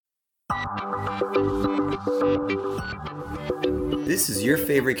This is Your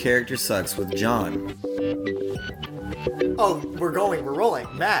Favorite Character Sucks with John. Oh, we're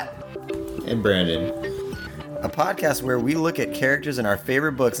rolling. Matt. And Brandon. A podcast where we look at characters in our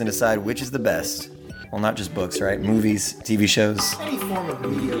favorite books and decide which is the best. Well, not just books, right? Movies, TV shows. Any form of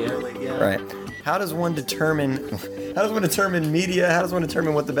media, really, yeah. Right. How does one determine media? How does one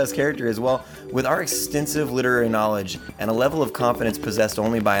determine what the best character is? Well, with our extensive literary knowledge and a level of confidence possessed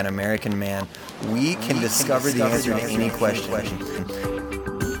only by an American man, we can discover the answer to any question.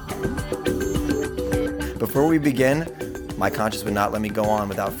 Before we begin, my conscience would not let me go on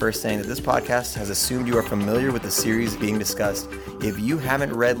without first saying that this podcast has assumed you are familiar with the series being discussed. If you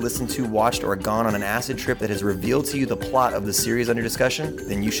haven't read, listened to, watched, or gone on an acid trip that has revealed to you the plot of the series under discussion,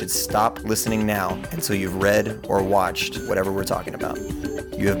 then you should stop listening now until you've read or watched whatever we're talking about.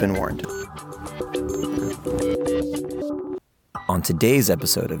 You have been warned. On today's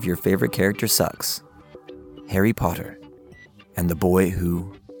episode of Your Favorite Character Sucks, Harry Potter and the boy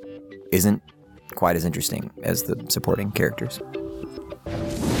who isn't quite as interesting as the supporting characters.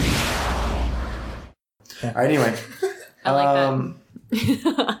 All right, anyway. I like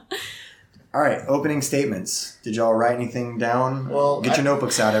that. All right, opening statements. Did y'all write anything down? Well, get your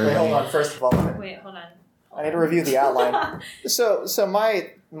notebooks out, Wait, everybody. hold on. First of all, Wait, hold on. I need to review the outline. So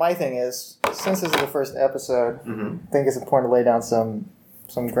my thing is, since this is the first episode, I think it's important to lay down some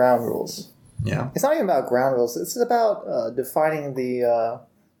ground rules. Yeah. It's not even about ground rules. It's about defining the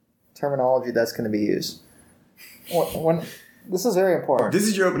terminology that's going to be used. When this is very important. This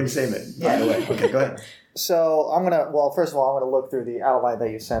is your opening statement, by the way. Okay, go ahead. So first of all, I'm going to look through the outline that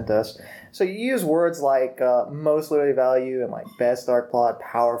you sent us. So you use words like most literary value and like best dark plot,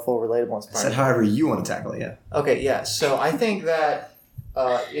 powerful, relatable, I inspiring. said however you want to tackle it, yeah. Okay, yeah. So I think that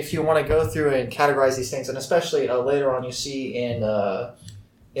if you want to go through and categorize these things, and especially later on you see in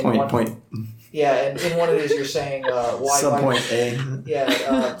Point. Yeah, and in one of these you're saying why... Subpoint A. Yeah,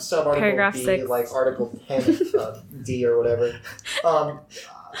 subarticle Paragraph B, 6. like article 10 D or whatever.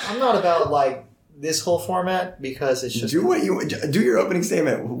 I'm not about like this whole format because it's just... Do your opening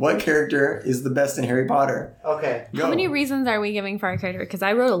statement. What character is the best in Harry Potter? Okay. Go. How many reasons are we giving for our character? Because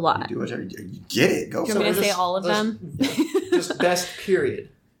I wrote a lot. Do whatever you get it. Go. Do you want me to say all of them? Just best period.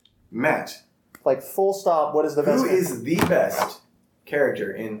 Matt, Like full stop, what is the best... who is the best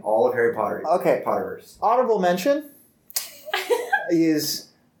character in all of Harry Potter? Okay. Potterverse. Honorable mention is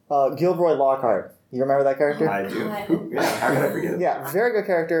Gilderoy Lockhart. You remember that character? I do. Yeah, how can I forget it? Yeah, very good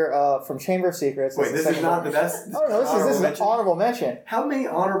character from Chamber of Secrets. Wait, this is not the best? Oh, no, this is an honorable mention. How many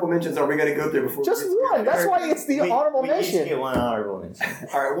honorable mentions are we going to go through before? Just we get to one. That's why it's the honorable We mention. each get one honorable mention.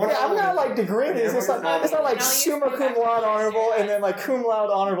 All right, one Yeah, I'm not like degrading. It's not like Now you summa say cum that. laude honorable and then like cum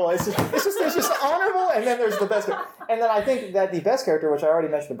laude honorable. It's just honorable and then there's the best character. And then I think that the best character, which I already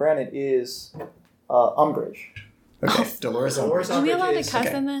mentioned to Brandon, is Umbridge. Okay, Dolores Umbridge. Are we allowed to is- cuss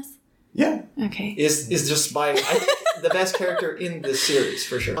okay. in this? Yeah. Okay. Is just by I think the best character in the series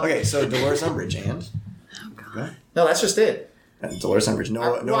for sure. Okay, so Dolores Umbridge and? No, that's just it. Dolores Umbridge. No, I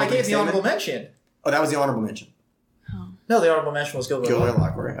opening gave the statement? honorable mention. Oh, that was the honorable mention. No, the honorable mention was Gilderoy Gilderoy Lockhart.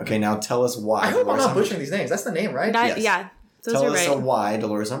 Lockhart. Okay, now tell us why. I hope I'm Dolores not Umbridge. butchering these names. That's the name, right? That, Yes. Yeah, those Tell are us right. why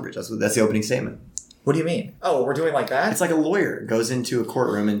Dolores Umbridge. That's the opening statement. What do you mean? Oh, we're doing like that? It's like a lawyer goes into a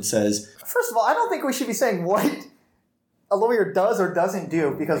courtroom and says, First of all, I don't think we should be saying what a lawyer does or doesn't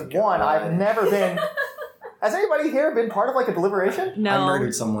do because one, I've never been. Has anybody here been part of like a deliberation? No. I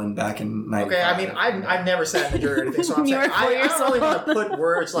murdered someone back in 95. Okay, I mean, I've never sat in the jury or anything, so I'm You saying were 4 I years don't really old. want to put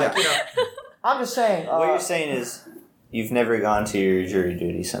words like I'm just saying. What you're saying is you've never gone to your jury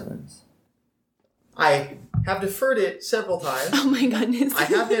duty summons. I have deferred it several times. Oh my goodness. I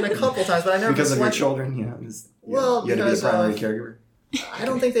have been a couple times, but I never Because of been your selected. children, Well, you had to be the because primary of- caregiver. I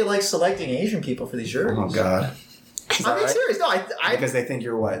don't think they like selecting Asian people for these juries. Oh, God. I'm being serious. No, I Because they think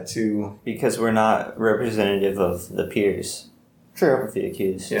you're what, too... Because we're not representative of the peers true, of the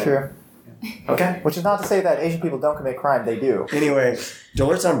accused. Yeah. true. Okay. Which is not to say that Asian people don't commit crime. They do Anyway,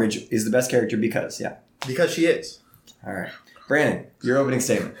 Dolores Umbridge is the best character because, yeah. because she is. All right. Brandon, your opening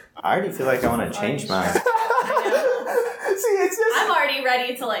statement. I already feel like I want to change mine. See, it's just I'm already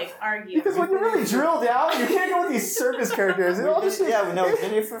ready to like argue. because when you really drill down, you can't go with these surface characters. It all just seems, Yeah, no, we've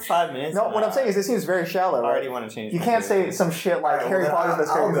been here for 5 minutes. No, and what I'm saying is it seems very shallow. I already Right? want to change You my can't say character. some shit like Harry Well, Potter's best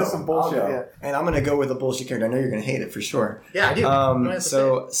I'll character. go. That's some bullshit. I'll go. Yeah. And I'm going to go with a bullshit character. I know you're going to hate it for sure. Yeah, I do. What do I have to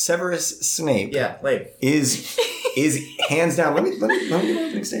So Severus Snape say? Yeah, like is hands down. Let me give an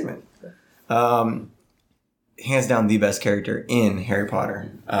opening statement. Hands down the best character in Harry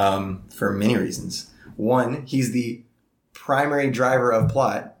Potter for many reasons. One, he's the primary driver of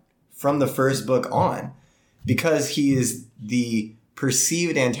plot from the first book on, because he is the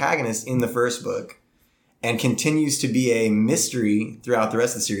perceived antagonist in the first book and continues to be a mystery throughout the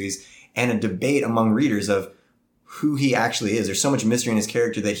rest of the series and a debate among readers of who he actually is. There's so much mystery in his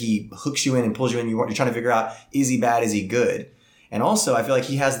character that he hooks you in and pulls you in. You're trying to figure out, is he bad? Is he good? And also, I feel like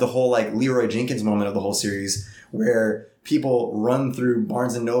he has the whole like Leroy Jenkins moment of the whole series where people run through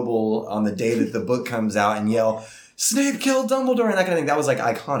Barnes and Noble on the day that the book comes out and yell, Snape killed Dumbledore, and that kind of thing. That was like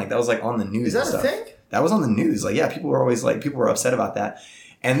iconic. That was like on the news. Is that and a stuff. thing? That was on the news. Like, yeah, people were upset about that.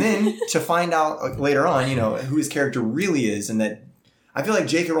 And then to find out like, later on, you know, who his character really is, and that I feel like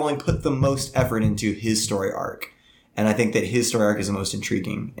J.K. Rowling put the most effort into his story arc. And I think that his story arc is the most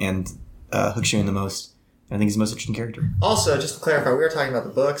intriguing and hooks you in the most. I think he's the most interesting character. Also, just to clarify, we were talking about the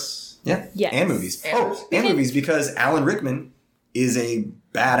books. Yeah. Yes. And movies. And And movies because Alan Rickman is a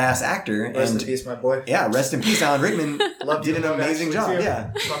badass actor. Rest and in peace, my boy. yeah, rest in peace, Alan Rickman. Loved did you, an amazing job. actually, too.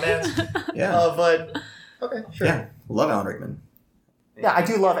 Yeah. My man. Yeah. But, okay, sure. Yeah. Love Alan Rickman. Yeah, I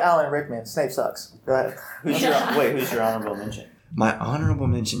do love Alan Rickman. Snape sucks. Go ahead. Who's your honorable mention? My honorable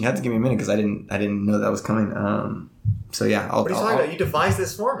mention. You have to give me a minute because I didn't know that was coming. So yeah, What are you talking about? You devised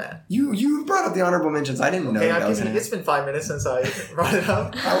this format. You brought up the honorable mentions. I didn't know Okay, that was in it's it. been 5 minutes since I brought it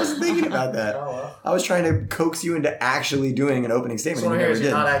up. I was thinking about that. Oh, well. I was trying to coax you into actually doing an opening statement. So and here you is never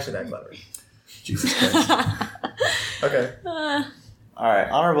you're did. not actually that clever. Jesus Christ. Okay. All right,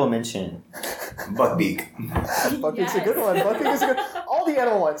 honorable mention. Buckbeak. Buckbeak's a good one. Buckbeak is a good. All the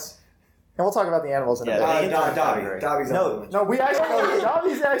animal ones. And we'll talk about the animals in a Yeah, bit. Dobby's No, No, we actually.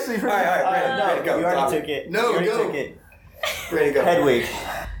 Dobby's actually. All right, Brandon, no, Brandon, go. you already Dobby. took it. No, you already go. took it. Brandon, go. Hedwig.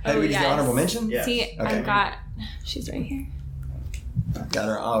 Hedwig's yes. the honorable mention? Yeah. See, Okay. I've got. She's right here. Got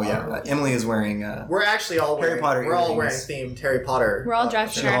her. Oh, yeah. Emily is wearing... We're actually all Harry wearing. Potter We're all wearing earrings. themed Harry Potter. We're all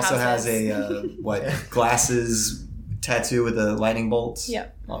dressed She in our also houses. has a, glasses tattoo with the lightning bolts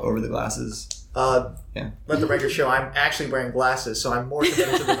Yep. all over the glasses. Yeah. Let the record show I'm actually wearing glasses, so I'm more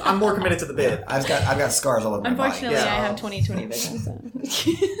committed to the. I'm more committed to the bid. I've got scars all over my body. Unfortunately, Yeah. I have 20/20 vision.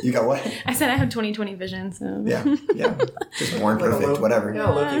 So. You got what? I said I have 20/20 vision. So. Yeah. Just born Like a perfect, low- whatever. Yeah,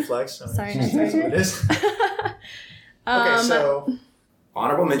 Loki flex. Sorry, That's not what it is. Okay, so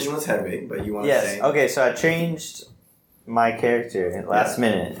Honorable mention was Hedwig, but you want to Yes. say... Okay, so I changed my character last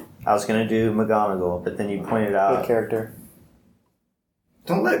minute. I was gonna do McGonagall, but then you pointed good out. character.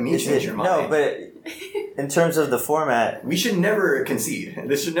 Don't let me change your mind. No, but in terms of the format, We should never concede.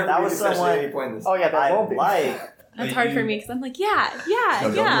 This should never That be a was discussion someone- at any point in this. Oh yeah, that I won't be. like. That's hard for me because I'm like, yeah.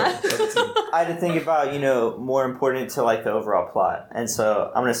 No, don't do it. Don't do I had to think about, more important to like the overall plot, and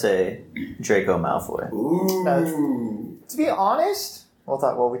so I'm gonna say Draco Malfoy. Ooh. To be honest,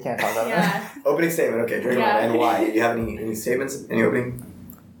 well, we can't talk about it. Yeah. Opening statement, okay. Draco Yeah. and why? Do you have any statements? Any opening?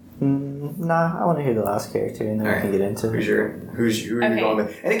 Nah, I want to hear the last character, and then we Alright. can get into Who it. are you Okay. going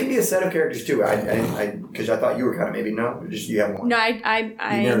with? And it can be a set of characters too. Because I thought you were kind of maybe no, just you have one. No,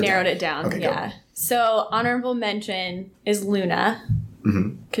 I You narrowed it down. Okay, go. Yeah. So honorable mention is Luna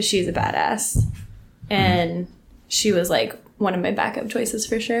Mhm. because she's a badass, and she was like one of my backup choices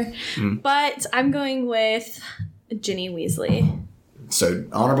for sure. Mhm. But I'm going with Ginny Weasley. So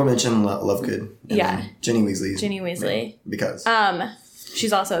honorable mention, Lovegood. And Yeah. then Ginny Weasley. Ginny Weasley. Because.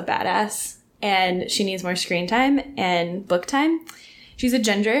 She's also a badass, and she needs more screen time and book time. She's a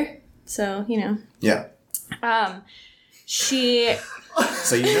ginger, so yeah. She.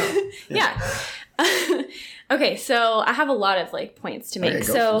 So you know. Yeah. Okay, so I have a lot of points to make. Okay,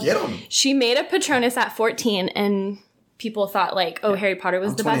 go So get 'em. she made a Patronus at 14, and people thought Harry Potter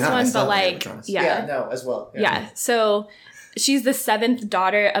was I'm the best 29, I one, still but haven't made a Patronus. Yeah, no, as well. yeah. So she's the seventh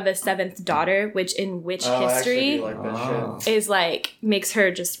daughter of a seventh daughter, which in witch Oh, I actually history do like that Oh. shit. is makes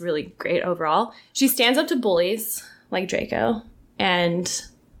her just really great overall. She stands up to bullies like Draco and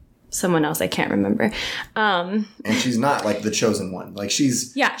someone else I can't remember. And she's not the chosen one.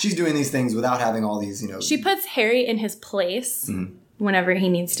 She's Yeah. she's doing these things without having all these, She puts Harry in his place Mm-hmm. whenever he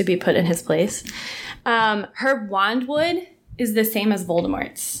needs to be put in his place. Her wand wood is the same as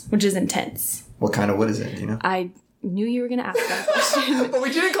Voldemort's, which is intense. What kind of wood is it? Do you know? I knew you were going to ask that question. But we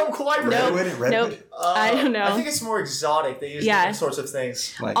didn't come quite right. Nope. Redwood? Nope. I don't know. I think it's more exotic. They use Yeah. different sorts of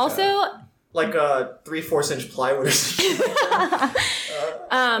things. Also, Like 3/4 inch plywood or something.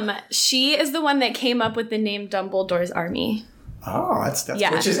 she is the one that came up with the name Dumbledore's Army. oh, that's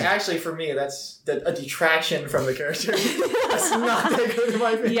Yeah. Which is actually, for me, that's a detraction from the character. That's not that good in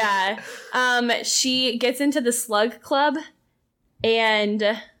my opinion. Yeah. She gets into the Slug Club,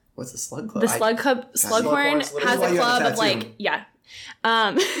 and What's the slug club? the Slug Club, Slughorn Slughorn's has why a you have a club of tattoo. yeah.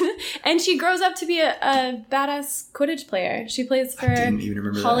 And she grows up to be a badass Quidditch player. She plays for didn't even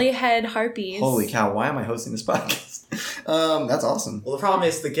remember that. Holyhead Harpies. Holy cow! Why am I hosting this podcast? That's awesome. Well, the problem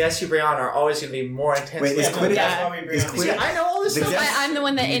is the guests you bring on are always going to be more intense. Wait, is Quidditch? Yeah. See, I know all this The stuff. guest- I'm the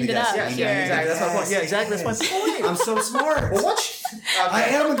one that You need ended to up guess. here. Yeah, exactly. That's my point. Yeah, exactly. That's my point. I'm so smart. Well, what? I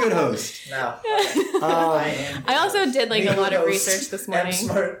am a good host. Now, I also did like a lot of research this morning.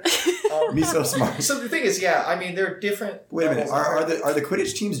 smart. Me so smart. So the thing is, yeah, I mean, they're different. Wait a minute. levels of Are the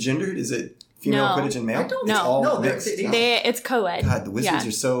Quidditch teams gendered? Is it female No. Quidditch and male? I don't It's know. all No, they're- mixed. they- It's co-ed. God, the Wizards Yeah.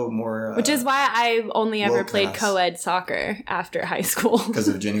 are so more. Which is why I only ever low played class. co-ed soccer after high school. because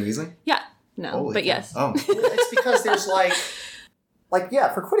of Jenny Weasley. Yeah. No, Holy but cow. yes. Oh, It's because there's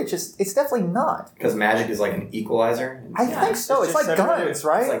yeah, for Quidditch, it's definitely not. because magic is like an equalizer. I think so. It's just like separated. guns,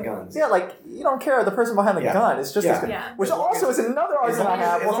 right? It's like guns. Yeah, like you don't care the person behind the Yeah. gun. It's just Yeah. as good. Yeah. Which also is another argument I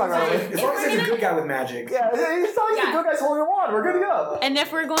have. We'll talk about it later. As long as there's a good guy with magic. Yeah, it's not even Yeah. the good guys holding a wand. We're good to go. And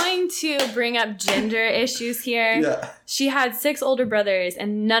if we're going to bring up gender issues here, Yeah. she had 6 older brothers,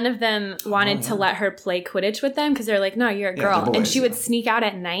 and none of them wanted to let her play Quidditch with them because they're like, "No, you're a Yeah, girl." they're and boys, she would yeah. sneak out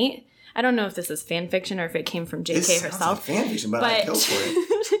at night. I don't know if this is fan fiction or if it came from JK This sounds herself. like fan fiction, but I But killed for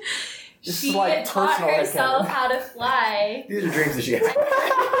it. This She is like taught personal herself headcanon. how to fly. These are dreams that she had.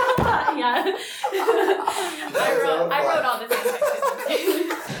 Yeah. I wrote all the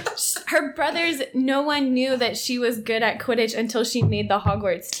things. Her brothers, no one knew that she was good at Quidditch until she made the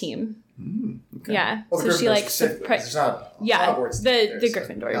Hogwarts team. Okay. Yeah, Well, the so she Gryffindor like specifically, 'cause there's not yeah, Hogwarts the there's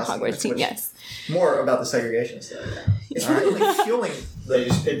Gryffindor nothing Hogwarts that's team. much Yes, More about the segregation stuff. It's really fueling They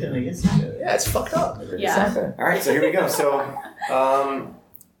just pit them against each other. Yeah, it's fucked up. Yeah. Exactly. All right, so here we go. So,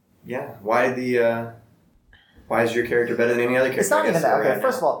 yeah, why is your character better than any other character? It's not I even guess, that. right Okay, now?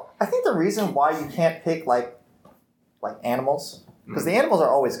 first of all, I think the reason why you can't pick like animals, because the animals are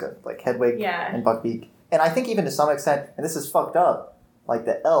always good, like Hedwig Yeah. and Buckbeak, and I think even to some extent, and this is fucked up, like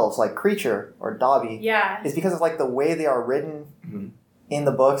the elves, like Creature or Dobby, yeah, is because of like the way they are written Mhm. in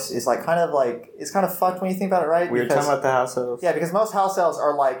the books is like kind of fucked when you think about it, right? We were Because- talking about the house elves. yeah, because most house elves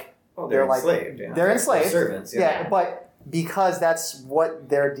are like Oh, they're like- enslaved. Yeah. they're enslaved. servants. yeah, but because that's what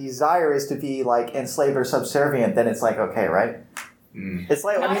their desire is to be like enslaved or subservient, then it's like okay, right? Mm. It's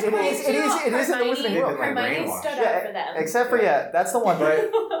like I mean, it is in the Wizarding World. Like Hermione brainwashed. stood Yeah, up for them. Except for that's the one.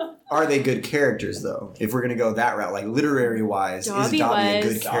 But are they good characters though? If we're gonna go that route, like literary wise, is Dobby Dobby a was.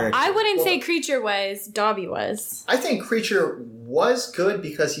 good character? I wouldn't Well- say Creature was. Dobby was. I think Creature was good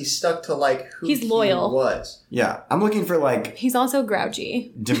because he stuck to like who He's loyal. he was. Yeah, I'm looking for like He's also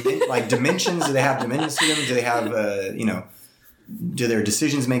grouchy. like dimensions. Do they have dimensions to them? Do they have do their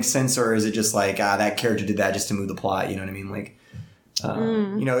decisions make sense, or is it just like that character did that just to move the plot? You know what I mean? Like,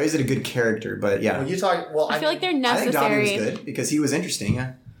 is it a good character? But yeah, When you talk, I feel like they're I think Dobby was necessary. good because he was interesting.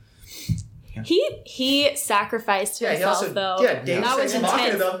 Yeah. He sacrificed yeah, he himself also though. Dave's That was mocking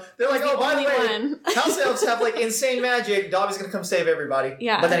intense. them. They're like, He's oh, the by the only way, one. house elves have like insane magic. Dobby's gonna come save everybody.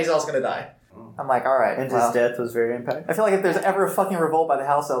 Yeah. but then he's also gonna die. I'm like, all right. And well, his death was very impactful. I feel like if there's ever a fucking revolt by the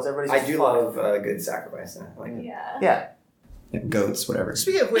house elves, everybody's I just do fucked. love good sacrifice. Like Yeah. Yeah. goats, whatever.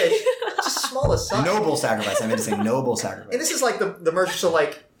 Speaking of which, just small aside. Noble sacrifice. I meant to say noble And sacrifice. this is like the merger. So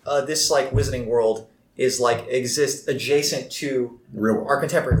like this like Wizarding World is like exists adjacent to Real world. our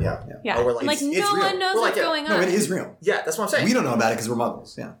contemporary world. Yeah. Yeah, Or we're like- like it's no real. one knows We're what's like, going No, on. it is real. Yeah, that's what I'm saying. We don't know about it because we're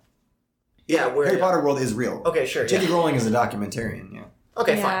muggles. Yeah. Yeah, we're Harry Potter world is real. Okay, sure. J.K. Yeah. Rowling is a documentarian. Yeah.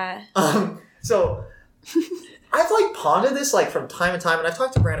 Okay, Yeah. fine. So I've like pondered this like from time to time, and I've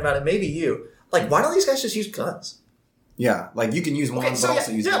talked to Brand about it. Maybe you like why don't these guys just use guns? Yeah. Like you can use wands, Okay, so but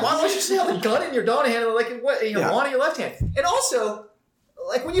also use guns. why don't you just have a gun in your dawn hand and like in your wand in your left hand? And also,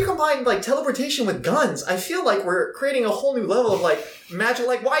 like when you combine like teleportation with guns, I feel like we're creating a whole new level of like magic.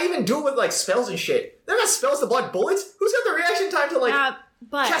 Like why even do it with like spells and shit? They're not spells to block bullets. Who's got the reaction time to like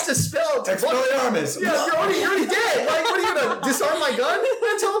But cast a spell to block? Expelliarmus. Yeah, you're already dead. Like what are you gonna disarm my gun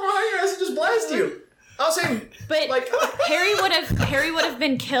and teleport behind your ass and just blast you? I was saying, but like Harry would have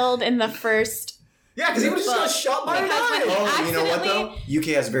been killed in the first. yeah, because he would have just got shot by a Because when knife. Oh, you know what though? Accidentally- UK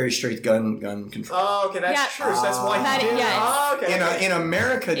has very strict gun control. Oh, okay, that's Yeah. true. So that's why he That- did. yes. Oh, okay. In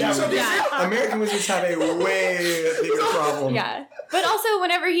America, dude, Yeah, so American wizards have a way bigger problem. Yeah, but also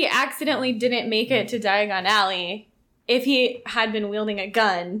whenever he accidentally didn't make it to Diagon Alley, if he had been wielding a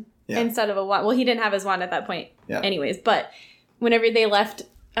gun Yeah. instead of a wand, well, he didn't have his wand at that point, Yeah. anyways. But whenever they left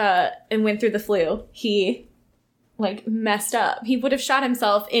and went through the flu, he like messed up. He would have shot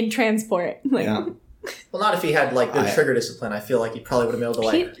himself in transport. Like, Yeah. Well, not if he had like the I- trigger discipline. I feel like he probably would have been able to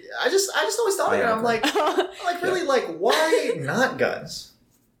like. I just always thought of it. I'm like, really, like, why not guns?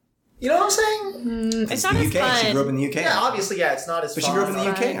 You know what I'm saying? it's not the as UK. fun. She grew up in the UK. Yeah, obviously, yeah, it's not as. But she grew up in the fun.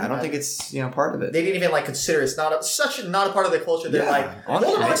 UK. I don't think it's part of it. They didn't even like consider it's not a part of the culture. They're Yeah, like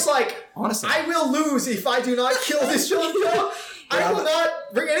honestly. Voldemort's like Honestly. I will lose if I do not kill this Jon Snow. I will not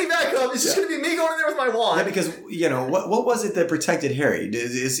bring any backup. It's just going to be me going in there with my wand. Yeah, because, what was it that protected Harry?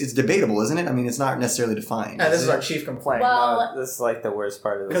 It's debatable, isn't it? I mean, it's not necessarily defined. And this is our chief complaint. Well, This is like the worst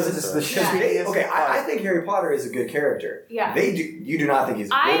part of this. Because it's the Yeah. Okay, I think Harry Potter is a good character. Yeah. You do not think he's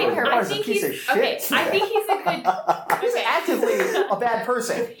a good I Potter's a think piece he's of shit. okay. I think he's a good. He's actively a bad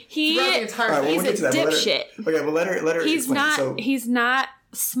person. He Throughout the entire All right, well, he's we'll get to a that, but dipshit. Okay, well, let her He's explain. not. So, He's not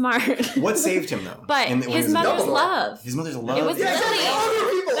smart. what saved him, though? But when he his was a mother's Dumbledore? love. His mother's love? It was Yeah, Lily. other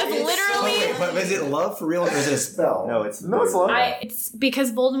people. That's It's literally- Okay, but is it love for real, or is it a spell? No, it's love. It's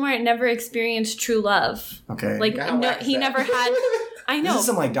because Voldemort never experienced true love. Okay. Like How no, whack is he that? never had. I know. This is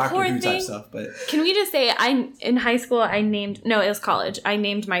some like Doctor Poor Who type thing. stuff, but Can we just say in high school it was college. I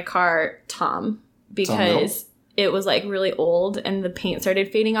named my car Tom because it was like really old and the paint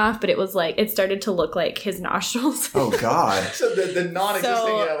started fading off, but it was like it started to look like his nostrils. oh god. So the non-existing,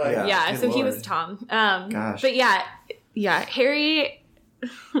 So- like, Yeah. yeah, good so he lord. was Tom. Gosh. But yeah, Harry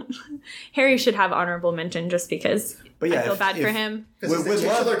Harry should have honorable mention just because But yeah, I feel if- bad for if- him. because he's the With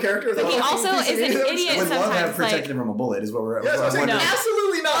titular love- character. of the But he fucking also piece of is an universe. idiot Would love have sometimes, protected like- him from a bullet? Is what we're. Yes, I was saying, wondering.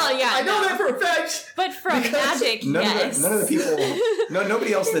 absolutely not. Oh, yeah, I know no. that for a fact. But from Because magic, yes. None of the people.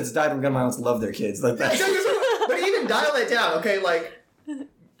 Nobody else that's died from gun violence love their kids like that. But even dial that down, okay,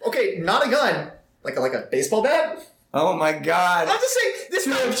 not a gun, like a baseball bat. Oh my god. I'm just saying this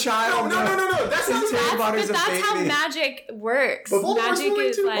To a child, No. That's not Harry that. Potter's But a that's how baby. magic works. But Voldemort's Magic willing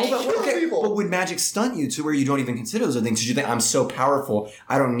is to- like Kill Okay, people. but would magic stunt you to where you don't even consider those other things? Because you think I'm so powerful,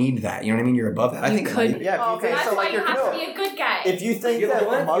 I don't need that. You know what I mean? You're above that. I You think could- Yeah, if you Okay, think, That's so why like you you're have to cool. be a good guy. if you think You have that a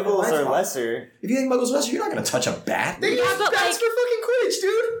blind- you have a Muggles blind are spot. lesser, if you think Muggles lesser, you're not going to touch a bat. They Yeah, use but, bats like- for fucking Quidditch,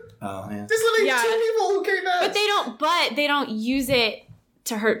 dude. Oh yeah. There's literally Yeah. 2 people who carry bats. But they don't use it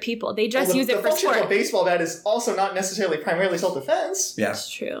to hurt people. They just Well, use it the for function of a sport. baseball bat is also not necessarily primarily self-defense. Yeah. That's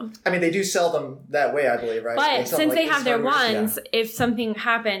true. I mean, they do sell them that way, I believe, right? But They sell, since like, they have their Excaliburs. wands, if something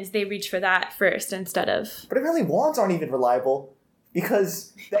happens, they reach for that first instead of. But apparently wands aren't even reliable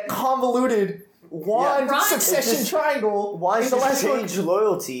because that convoluted wand Yeah. succession It just- triangle. wands in the just last book- change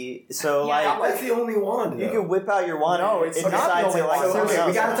loyalty. So Yeah. like, the only wand. you can whip out your wand. No, and it's it not the decides only it likes wand. So, something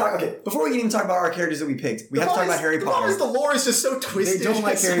okay, we else gotta now. talk. Okay, before we even talk about our characters that we picked, we have to talk about Harry The problem Potter. is the lore is just so twisted. They don't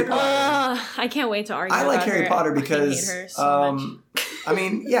like Harry Potter. I can't wait to argue. I like about Harry her. Potter I hate because, her so much. I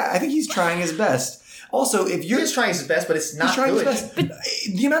mean, yeah, I think he's trying his best. Also, if He you're is trying his best, but it's he's not trying good. his best,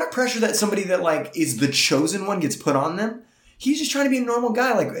 the amount of pressure that somebody that like is the chosen one gets put on them, he's just trying to be a normal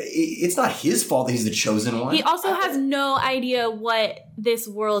guy. Like it's not his fault that he's the chosen one. He also has no idea what this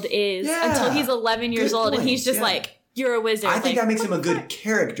world is Yeah. until he's 11 years Good old, and point, he's just yeah. like, "You're a wizard." I think Like, that makes him a what the good fuck?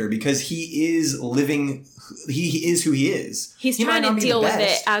 character because he is living. He is who he is. He's He might trying to not be the deal with it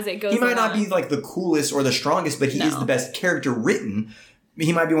best. as it goes. He might not along. be like the coolest or the strongest, but he is No. the best character written.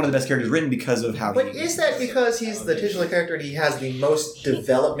 He might be one of the best characters written because of how. But he is that because he's the titular character and he has the most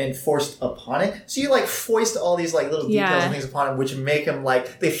development forced upon it? So you like foist all these like little details Yeah. and things upon him, which make him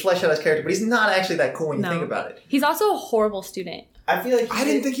like they flesh out his character, but he's not actually that cool when you No. think about it. He's also a horrible student. I feel like I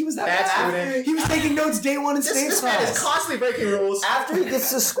didn't think he was that Bad bad. student. He was taking notes day one in Snape's This man is class. constantly breaking rules. after he gets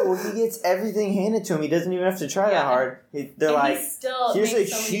to school, he gets everything handed to him. He doesn't even have to try that Yeah. hard. They're And like, he still here's a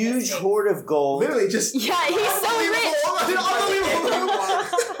makes so many huge mistakes. hoard of gold. Literally just Yeah, he's so rich. Unbelievable.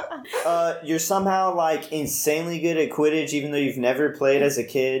 You're somehow like insanely good at Quidditch, even though you've never played as a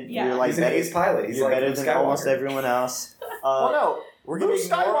kid. Yeah. You're like He's an better, ace pilot. He's you're like better Luke than Skywalker. almost everyone else. Well, no. We're gonna Luke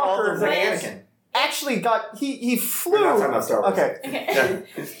ignore all Skywalker the Like Right. Anakin. actually got he flew. We're not talking about Star Wars. Okay. Okay.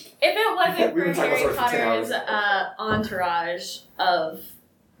 If it wasn't We've been for talking Harry about Star Wars for 10 Potter's entourage of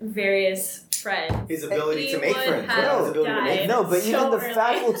various friends, His ability he to make would friends. What have about his ability to make died No, but so even the early.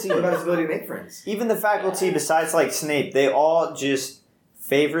 faculty, What about his ability to make friends? even the faculty, besides like Snape, they all just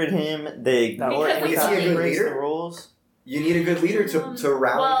favored him. They ignored Because any he's time a he good breaks leader? the rules. You need a good leader to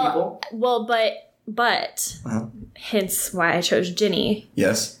rally Well- people. Well, but Uh-huh. hence why I chose Ginny.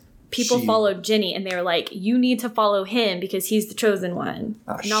 Yes. People She- followed Ginny, and they were like, "You need to follow him because he's the chosen one."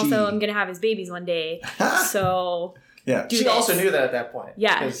 And also, she- I'm gonna have his babies one day, so Yeah. do She this. also knew that at that point.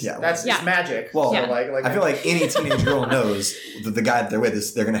 Yeah. 'Cause Yeah. That's Yeah. it's magic. Well, so Yeah. like I feel like any teenage girl knows that the guy that they're with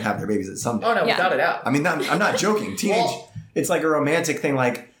is they're gonna have their babies at some oh point. no, Yeah. without a doubt. I mean, I'm not joking. Teenage. Well- it's like a romantic thing.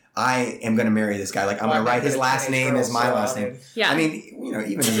 Like I am gonna marry this guy. Like I'm Well, gonna I'm write his not a last teenage name girl, as my so, last I name. mean- Yeah. I mean,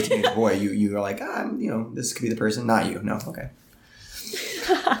 even as a teenage boy, you are like, this could be the person, not you. No, okay.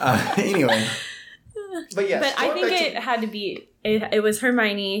 Anyway, But yes, but I going think back it had to be it was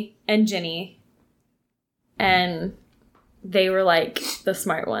Hermione and Ginny, and they were like the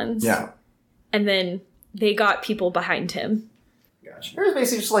smart ones. yeah. And then they got people behind him. Gotcha. Here's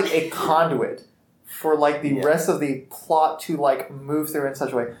basically just like a conduit for like the rest of the plot to like move through in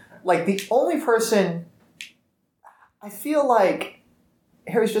such a way. like the only person I feel like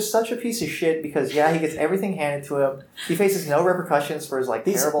Harry's just such a piece of shit because he gets everything handed to him. He faces no repercussions for his like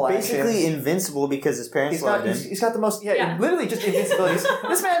He's terrible basically actions. invincible because his parents loved him. He's got the most literally just invincibility.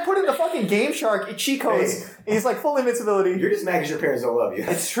 This man put in the fucking Game Shark cheat codes. Hey. And he's like full invincibility. You're just mad because your parents don't love you.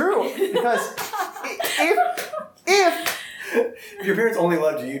 It's true because if your parents only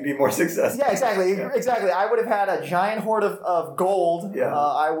loved you, you'd be more successful. exactly. I would have had a giant hoard of gold. Yeah.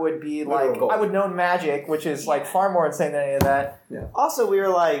 I would be like, gold. I would know magic, which is like far more insane than any of that. Yeah. Also, we were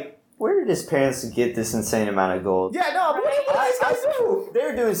like, where did his parents get this insane amount of gold? Yeah, no, but what did these guys do? They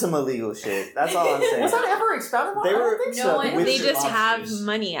were doing some illegal shit. That's all I'm saying. Was that ever expounded on? They I were- don't think No so. one. With They your just have lobsters.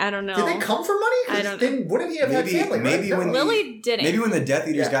 money. I don't know. Did they come for money? 'Cause I don't know. Then wouldn't he have had family? Maybe right? when Lily didn't. Maybe when the Death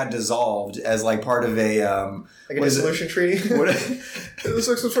Eaters got dissolved as like part of a like a what is it? dissolution treaty. What It was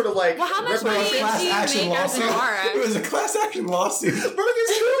like some sort of like. Well, how much money did class she action make as lawsuit. Zara? It was a class action lawsuit Bro,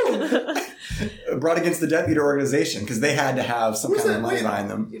 it's true. brought against the Death Eater organization because they had to have some Who's kind of that? money Wait. behind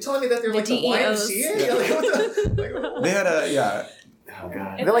them. You're telling me that they're The like the DEOs. YMCA? Yeah, like, what the, like, They had a Oh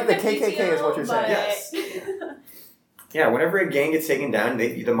god. They're like the KKK is what you're saying. Yes. Yeah, whenever a gang gets taken down,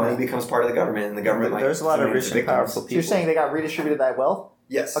 the money becomes part of the government, and the government like There's a lot of donates rich to and powerful So people. you're saying they got redistributed that wealth?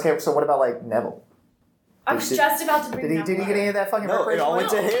 Yes. Okay, so what about like Neville? I was just about to bring Did he get any of that fucking No, it all went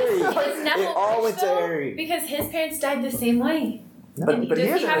to Harry. Because Neville It all went to though, Harry. Because his parents died the same way. But And he does he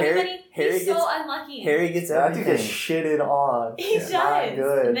hasn't. have any Harry- money? Harry He's gets- so unlucky. Harry gets That dude gets everything. shitted on. He It's not does.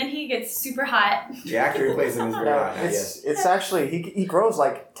 good. And then he gets super hot. The actor who plays him is very No, hot. Yes. it's actually he grows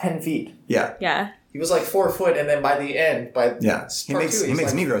like 10 feet. yeah. He was like 4 foot, and then by the end, He makes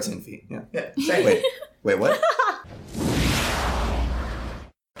like, me grow 10 feet. Yeah. Same. Wait, what?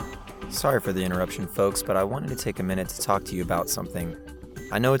 Sorry for the interruption, folks, but I wanted to take a minute to talk to you about something.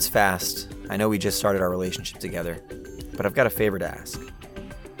 I know it's fast. I know we just started our relationship together, but I've got a favor to ask.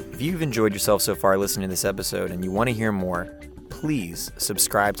 If you've enjoyed yourself so far listening to this episode and you want to hear more, please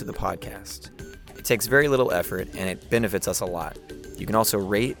subscribe to the podcast. It takes very little effort and it benefits us a lot. You can also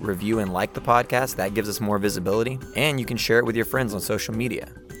rate, review, and like the podcast. That gives us more visibility. And you can share it with your friends on social media.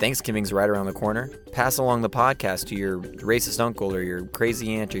 Thanksgiving's right around the corner. Pass along the podcast to your racist uncle or your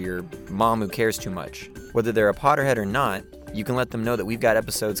crazy aunt or your mom who cares too much. Whether they're a Potterhead or not, you can let them know that we've got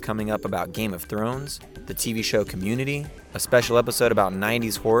episodes coming up about Game of Thrones, the TV show Community, a special episode about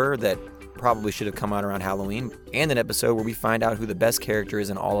 90s horror that probably should have come out around Halloween, and an episode where we find out who the best character is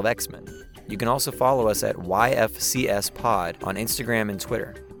in all of X-Men. You can also follow us at YFCS Pod on Instagram and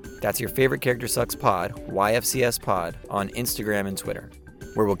Twitter. That's your favorite character sucks pod, YFCS Pod, on Instagram and Twitter,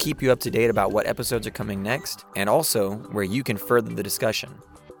 where we'll keep you up to date about what episodes are coming next, and also where you can further the discussion.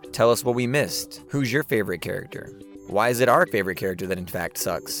 Tell us what we missed. Who's your favorite character? Why is it our favorite character that in fact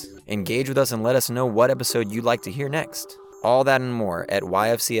sucks? Engage with us and let us know what episode you'd like to hear next. All that and more at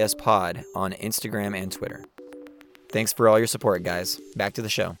YFCS Pod on Instagram and Twitter. Thanks for all your support, guys. Back to the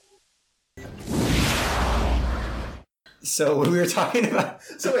show. So we were talking about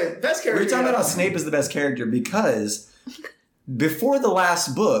So wait, best we character. were talking about how Snape is the best character because before the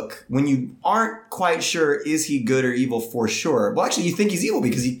last book, when you aren't quite sure is he good or evil for sure. Well, actually, you think he's evil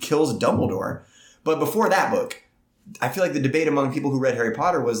because he kills Dumbledore. But before that book, I feel like the debate among people who read Harry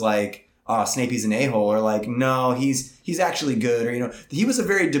Potter was like, "Oh, Snape, he's an a-hole," or like, "No, he's actually good," or he was a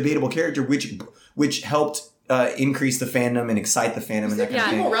very debatable character, which helped increase the fandom and excite the fandom and that kind of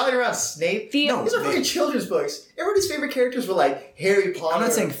People thing. rallied around Snape. No, These are fucking children's books. Everybody's favorite characters were like Harry Potter. I'm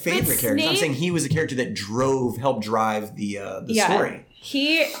not saying favorite But characters. I'm Snape- saying he was a character that helped drive the story.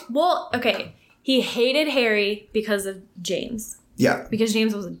 He hated Harry because of James. Yeah. Because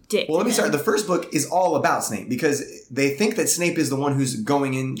James was a dick. Well, let me to start. him. The first book is all about Snape because they think that Snape is the one who's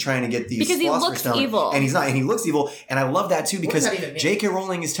going in trying to get these Because he Philosopher's looks Stone, evil. and he's not, and he looks evil. And I love that too because that even mean? J.K.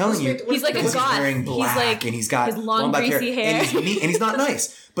 Rowling is telling you He's like a because goth. he's wearing black He's like and he's got his long, black greasy hair. and he's mean, and he's not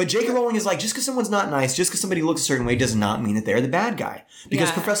nice. But J.K. Rowling is like, just because someone's not nice, just because somebody looks a certain way, does not mean that they're the bad guy. Because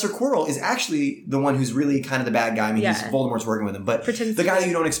Yeah. Professor Quirrell is actually the one who's really kind of the bad guy. I mean, Yeah. he's Voldemort's working with him, but Pretends the to guy be that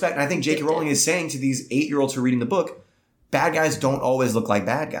you don't expect. And I think J.K. Rowling is saying to these 8-year-olds who are reading the book, bad guys don't always look like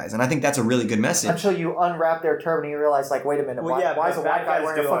bad guys. And I think that's a really good message. Until you unwrap their turban and you realize, like, wait a minute, Well, why, yeah, why is a but white bad guy guys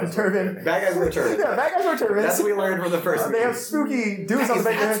wearing a do fucking always wear turban? Bad guys wear turbans. Yeah, bad guys wear turbans. That's what we learned from the first They have movie. spooky dudes on Is the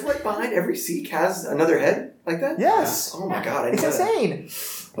back of that their what behind every Sikh has another head like that? Yes. Oh my god, I It's know that. insane.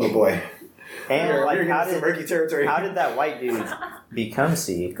 Oh boy. And We're like, getting how into some did murky territory. how did that white dude become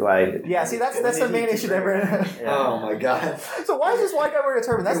Sikh? Like, Yeah, see, that's the main issue there. Oh my god. So why is this white guy wearing a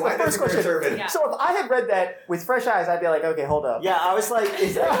turban? That's Why the first does he wear a question. turban? Yeah. So if I had read that with fresh eyes, I'd be like, okay, hold up. yeah, I was like,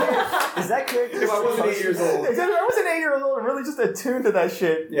 is that character? If I wasn't 8 years old. Exactly. I was an 8-year-old and really just attuned to that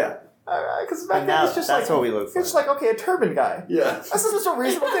shit. Yeah. Because back And then now it's just that's like what we look for. it's just like okay, a turban guy. Yeah. That's just a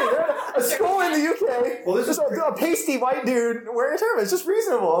reasonable thing. They're at a school in the UK. Well, this just is a pasty white dude wearing a turban. It's just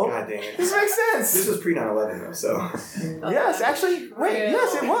reasonable. God dang it. This makes sense. This was pre 9/11 though, so Yes, actually. Wait,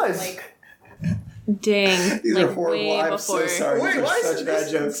 yes, it was. Like, Dang. these like, are horrible. way I'm before. so sorry. Wait, These why are is such bad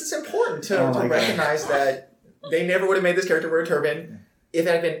this? jokes. This is important Oh to my God. recognize that they never would have made this character wear a turban if it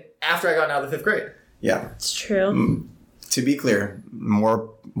had been after I got out of the 5th grade. Yeah. It's true. To be clear,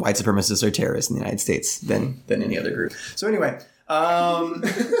 more white supremacists are terrorists in the United States than any other group. So anyway, just want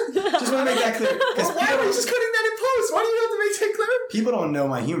to make that clear. Well, why are we just putting that in post? Why do you have to make that clear? People don't know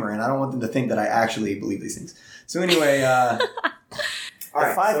my humor, and I don't want them to think that I actually believe these things. So anyway, all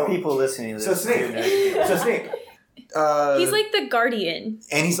right. 5 people listening to So this. Snape. So Snape. He's like the guardian.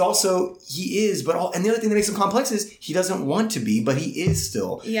 And he is, and the other thing that makes him complex is he doesn't want to be, but he is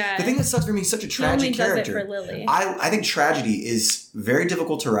still. Yeah. The thing that sucks for me, he's such a He only tragic does character. it for Lily. I think tragedy is very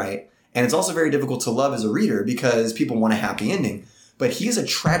difficult to write, and it's also very difficult to love as a reader because people want a happy ending. But he is a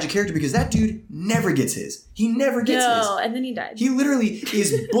tragic character because that dude never gets his. He never gets his. No, and then he died. He literally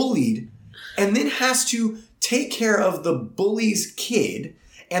is bullied and then has to take care of the bully's kid.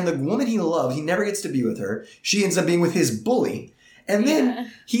 And the woman he loved, he never gets to be with her. She ends up being with his bully. And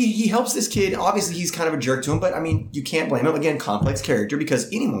then he helps this kid. Obviously, he's kind of a jerk to him, but I mean, you can't blame him. Again, complex character because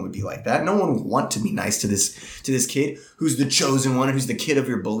anyone would be like that. No one would want to be nice to this kid who's the chosen one and who's the kid of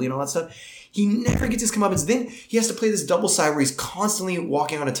your bully and all that stuff. He never gets his comeuppance. Then he has to play this double side where he's constantly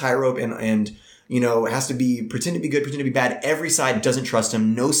walking on a tightrope and has to pretend to be good, pretend to be bad. Every side doesn't trust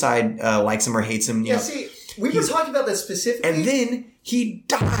him. No side likes him or hates him. You know. See, we were talking about that specifically. And then he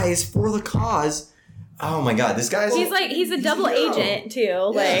dies for the cause. Oh my God, this guy's... He's a double agent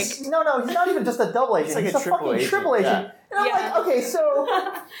too. Yes. Like No, he's not even just a double agent. He's like he's a a triple fucking agent. triple agent. Yeah. And I'm like, okay, so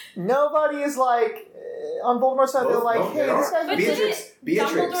nobody is like on Voldemort's side. They're like, Both, hey, they this are. guy's but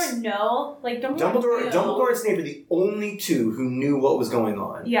Beatrix. didn't Dumbledore know? Like Dumbledore and Snape are the only two who knew what was going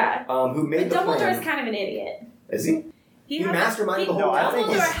on. Yeah. Who made But the Dumbledore plan. is kind of an idiot. Is he? He masterminded the whole I think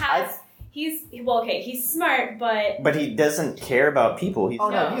Dumbledore he's- he's smart, but But he doesn't care about people. He's, Oh,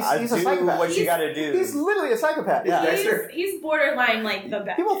 no, he's a do psychopath. what you gotta do. He's literally a psychopath. Yeah. Dexter. he's borderline like the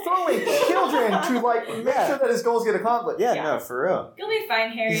best. He will throw away children to like make sure that his goals get accomplished. yeah, Yeah. no, for real. You'll be fine,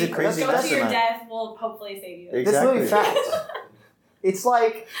 Harry. He's a crazy Go to your mastermind. death. We'll hopefully save you. Exactly. That's literally fact. It's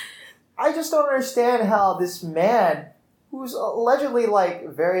like, I just don't understand how this man, who's allegedly like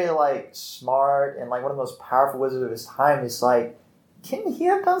very like smart and like one of the most powerful wizards of his time, is like, can he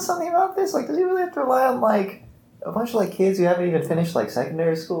have done something about this? Like, does he really have to rely on like a bunch of like kids who haven't even finished like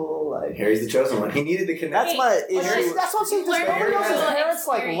secondary school? Like, Harry's the chosen one. He needed the connection. That's my issue. that's what I'm saying. Does Learn nobody else's your parents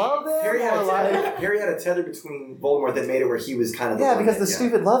like experience. love them? Harry had, Or, like, Harry had a tether between Voldemort that made it where he was kind of the yeah, one because the that-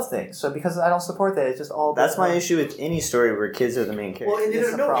 stupid love thing. So because I don't support that, it's just all. That's my issue with any story where kids are the main character. Well,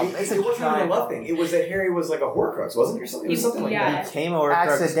 It's a no, problem. It's a it wasn't even giant a love thing. It was that Harry was like a Horcrux, wasn't it? Or something, it was something like Yeah. that. He became a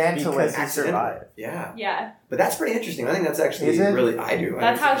Horcrux Accidentally. because he survived. Yeah. Yeah, But that's pretty interesting. I think that's actually Is it? really, I do. I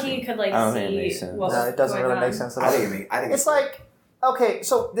that's think how it's he interesting. could like I don't think it see makes sense. what No, was it doesn't going really on. make sense at I all. think It's like, okay,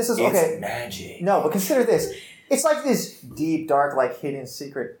 so this is okay. It's magic. No, but consider this. It's like this deep, dark, like hidden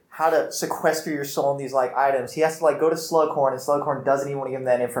secret. How to sequester your soul in these like items. He has to like go to Slughorn, and Slughorn doesn't even want to give him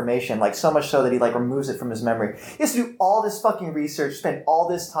that information. Like so much so that he like removes it from his memory. He has to do all this fucking research, spend all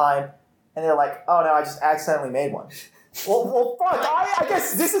this time, and they're like, "Oh no, I just accidentally made one." Well, fuck. I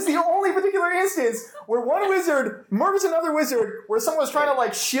guess this is the only particular instance where one wizard murders another wizard, where someone was trying to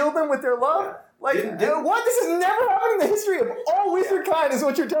like shield them with their love. Yeah. Like, Didn't- what? This has never happened in the history of all wizard kind, is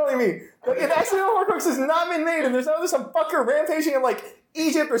what you're telling me. Like, an accidental Horcrux has not been made, and there's some fucker rampaging in, like,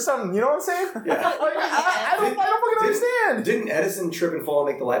 Egypt or something. You know what I'm saying? Yeah. Like, I don't fucking understand. Didn't Edison trip and fall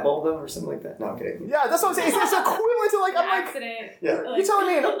and make the light bulb though, or something like that? No, I'm kidding. Yeah, that's what I'm saying. It's equivalent to, like, I'm like, accident. Yeah. you're telling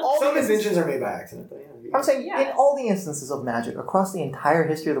me in all Some the instances. inventions are made by accident. Though, yeah. I'm saying Yeah. in all the instances of magic across the entire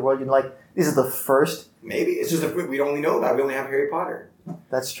history of the world, you're like, this is the first. Maybe it's just we don't only know about it. We only have Harry Potter.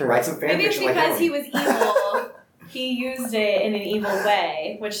 That's true. Write some fan Maybe it's fiction because like he Emily. was evil. He used it in an evil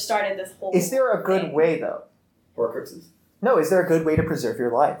way, which started this whole. Is there a good thing. way, though? Horcruxes. No, is there a good way to preserve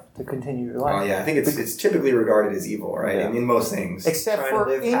your life, to continue your life? Oh yeah, I think it's typically regarded as evil, right? Yeah. In most things, Except Trying to for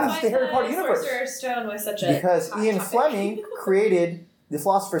live in past- the Harry Potter universe. Sorcerer's Stone was such a Because hot Ian topic. Fleming created the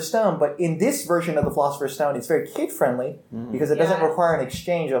Philosopher's Stone, but in this version of the Philosopher's Stone, it's very kid-friendly because it doesn't Yeah. require an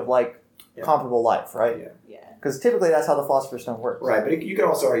exchange of, like, Yeah. comparable life, right? Yeah. Yeah. Because typically that's how the Philosopher's Stone works. Right, but you could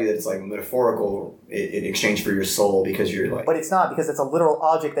also argue that it's like metaphorical in exchange for your soul because you're like. But it's not, because it's a literal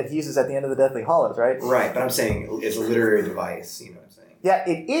object that he uses at the end of the Deathly Hallows, right? Right, but I'm saying it's a literary device. You know what I'm saying? Yeah,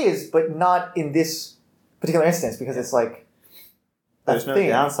 it is, but not in this particular instance, because it's like a There's no thing.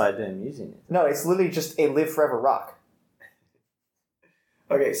 downside to him using it. No, it's literally just a live forever rock.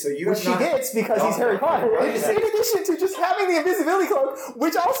 Okay, so you Which have he not... gets because he's Harry Potter. In addition to just having the invisibility cloak,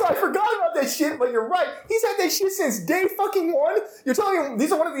 which also I forgot about that shit, but you're right. He's had that shit since day fucking one. You're telling me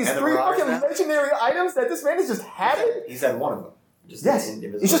these are one of these And the 3 Marauders fucking now? legendary items that this man has just had it? He's had one of them. Yes.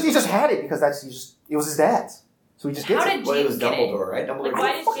 He just had it because it was his dad's. So he just gets How it. did Well, it was James get it? Dumbledore, right? Dumbledore. Like,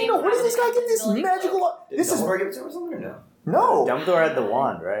 why did Fucking James know. Where does this guy get this invisibility magical... cloak? Did This is... Dumbledore give it to him or something, or no? No. Dumbledore had the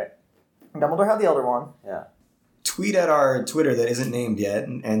wand, right? Dumbledore had the Elder Wand. Tweet at our Twitter that isn't named yet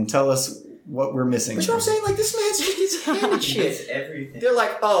and tell us what we're missing. But you know what I'm saying? Like, this man's just gets handed shit. everything. They're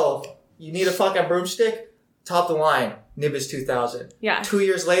like, oh, you need a fucking broomstick? Top the line. Nimbus 2000. Yeah. 2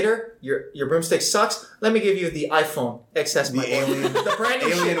 years later, your broomstick sucks. Let me give you the iPhone XS, my The boy. alien- the brand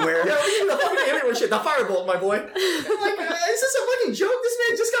new shit. Alienware. Yeah, we need the fucking Alienware shit. The Firebolt, my boy. I'm like, is this a fucking joke? This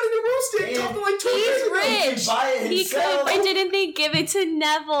man just got a new broomstick. Top to like 2 years He's ago. rich. Buy it He could. Why didn't they give it to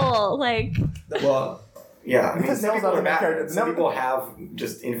Neville? Like, Well, yeah. I mean, Because some Neville's people not are the main character. bad. Some people have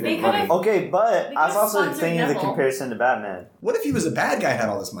just They infinite could've- money. Okay, but They I was could've also sponsored thinking of the Neville. comparison to Batman. What if he was a bad guy and had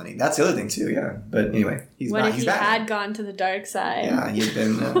all this money? That's the other thing too. Yeah, but anyway, he's what not. if He's he bad. had gone to the dark side? Yeah, he'd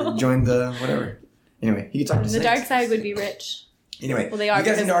been joined the whatever. Anyway, he could talk to The snakes. dark side would be rich. Anyway, Well, they are you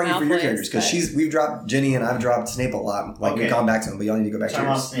guys need to because argue for your Malfoy characters because is, we've dropped Ginny and I've dropped Snape a lot. Like we've Okay. gone back to him, but y'all need to go back to Talking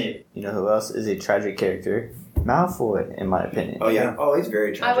about yours. Snape. You know who else is a tragic character? Malfoy, in my opinion. Oh, yeah. Oh, he's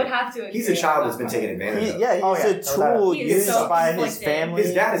very tragic. I would have to agree. He's a child that's with been that. taken advantage of. He's Oh, yeah. a tool He is used so by his conflicted. family.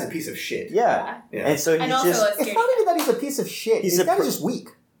 His dad is a piece of shit. Yeah. Yeah. And so he's And also just... a It's scaredy not even cat. that he's a piece of shit. He's His a dad per- is just weak.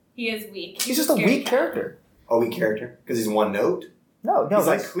 He is weak. He's just a scaredy weak cat. character. A weak character because he's one note. No, He's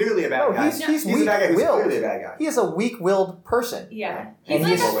like he's, clearly a bad no, guy. he's a weak bad guy who's willed. clearly a bad guy. He is a weak-willed person. Yeah. And He's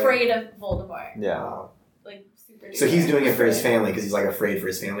like he's- afraid of Voldemort. Yeah. Wow. Like super. So he's doing it for his family because he's like afraid for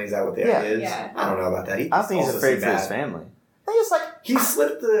his family. Is that what the Yeah. idea is? Yeah. I don't know about that. I don't think he's also afraid seemed for his bad. family. They just like, He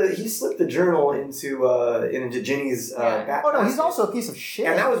slipped the journal into Ginny's Yeah. back. oh no, he's also a piece of shit.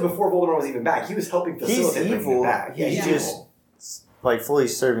 And that was before Voldemort was even back. He was helping He's facilitate bringing evil. it back. Yeah, He's he's just evil. like fully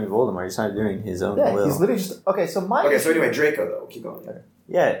serving Voldemort. He's not doing his own yeah, will. he's literally just okay. So my Okay, so anyway, Draco though, keep going.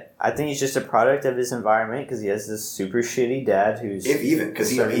 Yeah, I think he's just a product of his environment because he has this super shitty dad who's... If even, because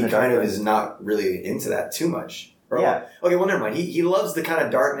he serving the kind of dark is not really into that too much. Or, Yeah. Okay, well, never mind. He loves the kind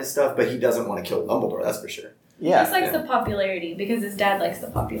of darkness stuff, but he doesn't want to kill Dumbledore. That's for sure. He Yeah. just likes Yeah. the popularity because his dad likes the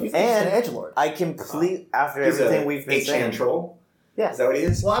popularity. he's an edgelord. I complete... After He's everything a we've been 8chan saying... troll. Yeah. Is that what he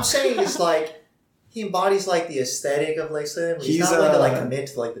is? What I'm saying is like he embodies like the aesthetic of like Slytherin. But he's He's, not willing to like uh, commit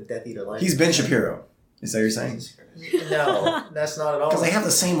to like the Death Eater life. He's Ben Shapiro. Is that what you're saying? No, that's not at all. Because they have the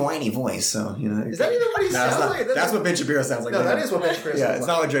same whiny voice, so you know. Is that even what he No, sounds it's not. like? That's what Ben Shapiro sounds like. No, that is what Ben Shapiro Yeah, sounds it's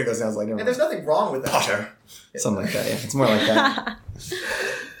like. not what Draco sounds like. Never And there's mind. nothing wrong with that. Potter. Something like that. Yeah, it's more like that.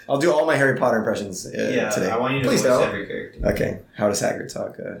 I'll do all my Harry Potter impressions today. want you to Please voice don't. every character. Okay, how does Hagrid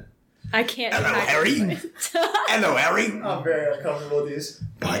talk? I can't. Hello, attack Harry. him. Hello, Harry. I'm very uncomfortable with these.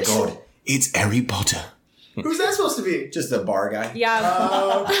 By God, it's Harry Potter. Who's that supposed to be? Just a bar guy. Yeah.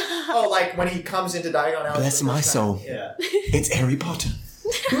 Oh, like when he comes into Diagon Alley. Bless for the my first time. soul. Yeah. It's Harry Potter.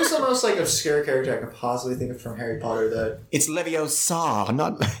 Who's the most like obscure character I could possibly think of from Harry Potter? That It's Leviosa,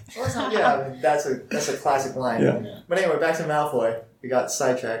 not. well, that's not, yeah, I mean, that's a classic line. Yeah. But anyway, back to Malfoy. We got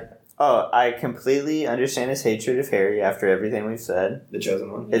sidetracked. Oh, I completely understand his hatred of Harry after everything we've said. The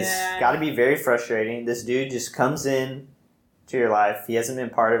chosen one. It's Yeah. got to be very frustrating. This dude just comes in to your life. He hasn't been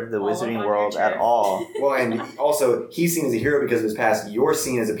part of the All up wizarding on world your at turf. all. Well, and also, he's seen as a hero because of his past. You're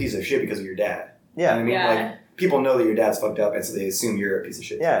seen as a piece of shit because of your dad. You know what Yeah, I mean? Yeah. Like, people know that your dad's fucked up, and so they assume you're a piece of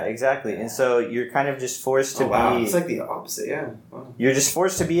shit. yeah, exactly. And so you're kind of just forced to Oh, wow. be. It's like the opposite, yeah. Wow. You're just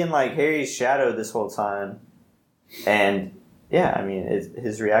forced to be in like Harry's shadow this whole time, and yeah, I mean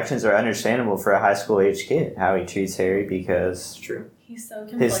his reactions are understandable for a high school age kid. How he treats Harry It's because true. He's so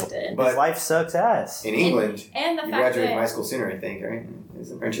his, conflicted. But- his life sucks ass. In England, And the you fact graduate from high that school sooner, I think, right?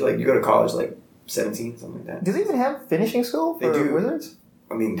 Aren't you like, you go to college like 17, something like that? Do they even have finishing school They for do. wizards?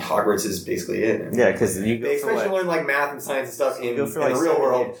 I mean, Hogwarts is basically it. I mean, Yeah, because you They go for expect you to what? learn like math and science and stuff in, go for, in like, the real 7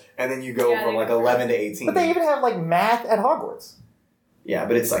 world, years. and then you go Yeah, from they like go for 11 to 18. But they even have like math at Hogwarts. Yeah,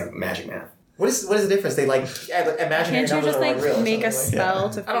 but it's like magic math. What is the difference? They like imaginary Can't you numbers just are like like real. or make a something like spell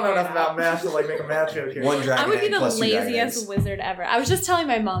to? I don't know figure it enough about out? math to like make a math joke here. One dragon I would be egg the plus 2 dragon laziest eggs. wizard ever. I was just telling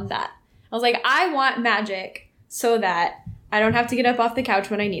my mom that. I was like, I want magic so that I don't have to get up off the couch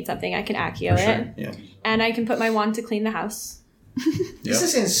when I need something. I can Accio For it, sure. Yeah. and I can put my wand to clean the house. This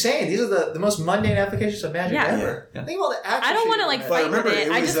is insane. These are the most mundane applications of magic Yeah. ever. Yeah. Think about the actual I don't shit want to you like can But fight remember, with it.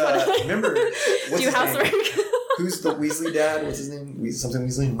 it I was, just want to remember, what's do his name? housework. Who's the Weasley dad? What's his name? Something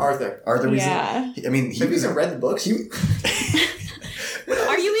Weasley? have. Arthur. Arthur Weasley? Yeah. I mean, he Have you was... even read the books? He, Are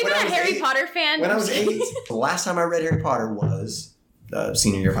you even When I a was Harry 8 Potter fan? When I was 8, the last time I read Harry Potter was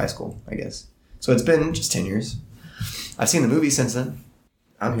senior year of high school, I guess. So it's been just 10 years. I've seen the movie since then.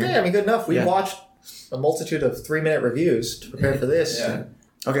 I'm here. Yeah, I mean, good enough. We Yeah. watched a multitude of 3-minute reviews to prepare for this. Yeah.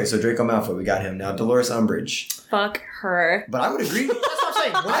 Okay, so Draco Malfoy, we got him. Now, Dolores Umbridge. Fuck her. But I would agree. That's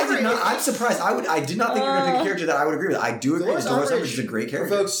what I'm saying. I'm surprised. I did not think you were going to pick a character that I would agree with. I do agree that Dolores Umbridge is a great character.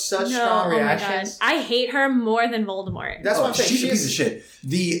 Provokes such No, strong oh my god. reactions. I hate her more than Voldemort. That's what I'm saying. She's a piece of shit.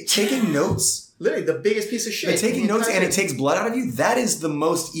 The taking notes, Literally the biggest piece of shit. the taking in the notes and entire it takes blood out of you, that is the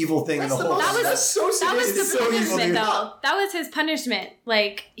most evil thing in the That's the whole most- thing. that's so That was sadistic. the It's so evil, punishment, dude. though. That was his punishment.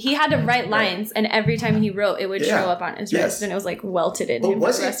 Like, he had to write lines, and every time he wrote, it would Yeah. show up on his Yes. wrist, and it was, like, welted in But him for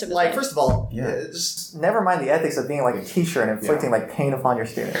was the rest it of his like? life. First of all, Yeah. just never mind the ethics of being like a teacher and inflicting like pain upon your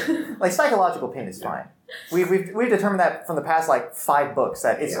student. Like psychological pain is fine. We've determined that from the past like 5 books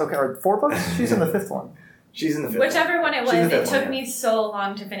that it's okay, or 4 books. She's in the 5th one. She's in the 5th Whichever one it She's was, the it fifth took one, me so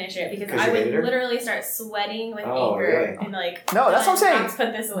long to finish it because 'Cause I you would hated her? literally start sweating with Oh, anger really? and like. No, that's what I'm saying. Let's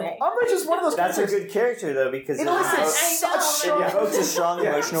put this away. Umbridge is one of those That's a characters. good character though because It it elicits I know. such strong. it evokes a strong Yeah,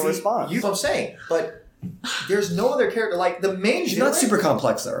 emotional see, response. That's what I'm saying. But there's no other character like the main. She's villain. not super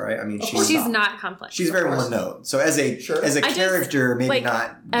complex though, right? I mean, She's not complex. She's very Of course. one note. So as a Sure. as a I just, character, maybe like,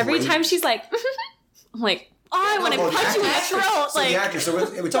 not. Every great. time she's like, I'm like, oh, I want to Well, the punch you in the actress- throat. So the Like, actress.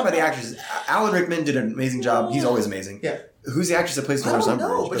 So we talk about the actors. Alan Rickman did an amazing job. He's always amazing. Yeah. Who's the actress that plays I Dolores don't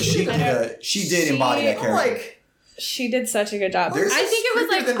know, Umbridge? but she did embody that I'm character. like, she did such a good job. There's- I think it was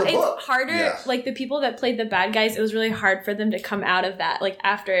creepier than like the book. it's harder. Yeah. Like the people that played the bad guys, it was really hard for them to come out of that. Like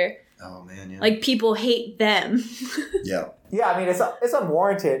after, Oh man, yeah. like people hate them. yeah. yeah, I mean it's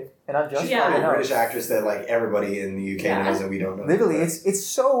unwarranted and unjustified. Yeah. probably a British actress that like everybody in the UK Yeah. knows that we don't know. Literally, it's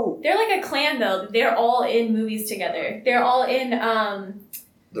so. They're like a clan though. They're all in movies together. They're all in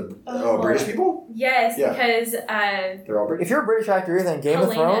British people. yes, Yeah. because They're all British. If you're a British actor, you're either in Game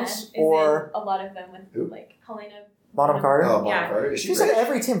Helena of Thrones is or in a lot of them with Who? like Helena. Bonham Carter. Oh, Bonham Yeah. Carter. Is she She's in British?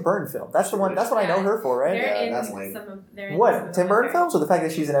 every Tim Burton film. That's the one. That's what I know her for, right? They're Yeah, in that's lame. some of. They're in some What of Tim them. Burton films, or the fact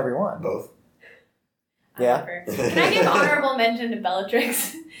that she's in every one? Both. Yeah. Whatever. Can I give honorable mention to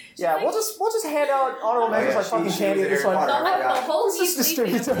Bellatrix? Yeah, we'll just hand out honorable Oh, mentions yeah, like fucking she candy was at this Harry one. The, Potter. the whole This is Weasley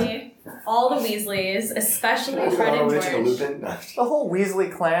distributed. family, all the Weasleys, especially Fred and Honorable mention to George. Lupin. No. The whole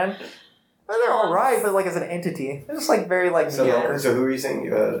Weasley clan. Well, they're all right, but like as an entity, they're just like very like mediocre. So who are you saying?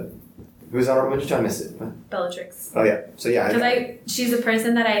 Who's honorable mention? I missed it. Bellatrix. Oh yeah. So yeah. Because she's a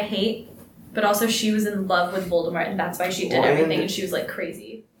person that I hate, but also she was in love with Voldemort, and that's why she did Well, everything, and and she was like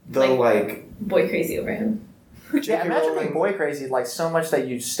crazy, the like boy crazy over him. Yeah, J.K. imagine Rowling- being boy crazy like so much that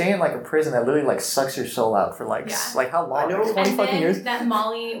you stay in like a prison that literally like sucks your soul out for like Yeah. like how long? I know. Like 20 And fucking then years. that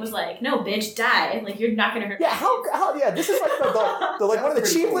Molly was like, "No, bitch, die! Like you're not gonna hurt." Yeah, my how yeah, this is like the like one of the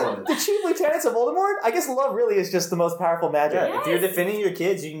That's chief pretty cool. the chief lieutenants of Voldemort. I guess love really is just the most powerful magic. Yeah, if you're defending your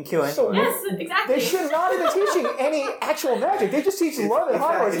kids, you can kill anyone. So- Yes, exactly. They should not even teaching any actual magic. They just teach love at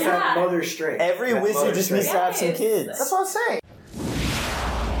Hogwarts. It's Yeah. that mother strength. Every That wizard mother just needs to strength. have some Yes. kids. That's what I'm saying.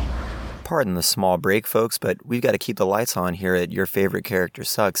 Pardon the small break, folks, but we've got to keep the lights on here at Your Favorite Character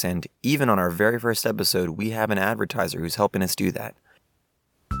Sucks, and even on our very first episode, we have an advertiser who's helping us do that.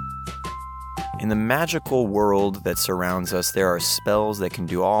 In the magical world that surrounds us, there are spells that can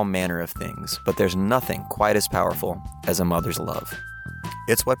do all manner of things, but there's nothing quite as powerful as a mother's love.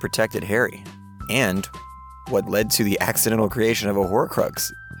 It's what protected Harry, and what led to the accidental creation of a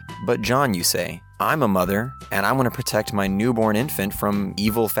Horcrux. But John, you say, I'm a mother, and I want to protect my newborn infant from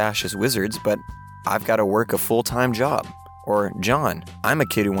evil fascist wizards, but I've got to work a full-time job. Or, John, I'm a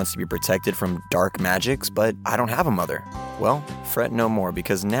kid who wants to be protected from dark magics, but I don't have a mother. Well, fret no more,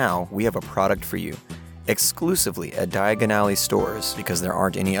 because now we have a product for you, exclusively at Diagon Alley stores, because there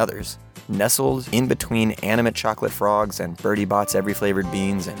aren't any others. Nestled in between animate chocolate frogs and Birdie Bot's every flavored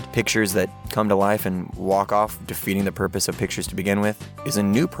beans and pictures that come to life and walk off, defeating the purpose of pictures to begin with, is a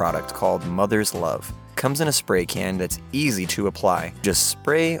new product called Mother's Love. Comes in a spray can that's easy to apply. Just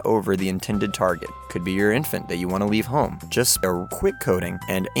spray over the intended target. Could be your infant that you want to leave home. Just a quick coating,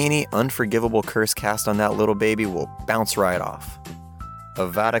 and any unforgivable curse cast on that little baby will bounce right off.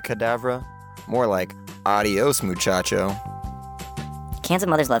 Avada Kedavra? More like adios, muchacho. Cans of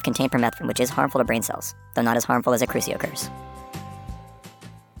Mother's Love contain permethrin, which is harmful to brain cells, though not as harmful as a Crucio curse.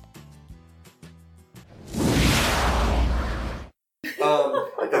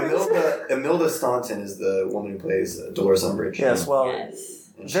 Imelda Staunton is the woman who plays Dolores Umbridge. Yes, well, Yes.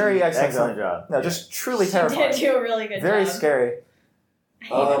 And very she- excellent. job. No, just truly She did terrifying. do a really good Very job. scary. I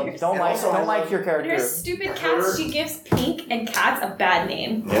hated her Don't And like also I don't like love- your And character. her stupid cats, she gives Pink and Cats a bad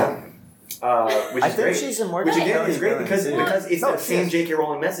name. Yeah. Which I is think great. she's a more Which again compelling is great villain, because too. it's No, that she same is. J.K.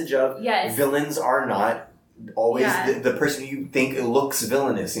 Rowling message of Yes. villains are not always Yeah. the person you think looks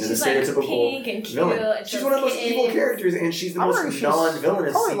villainous. You know, She's the like stereotypical pink and cute. villain. And She's so one of the most evil kittens. characters, and she's the I most wonder if she's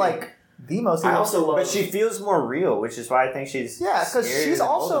non-villainous. Probably like the most. I also love. But she feels more real, which is why I think she's because scarier she's than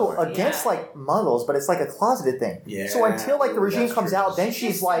also Voldemort. against like Muggles, but it's like a closeted thing. Yeah, So until like the regime that's comes true. out, then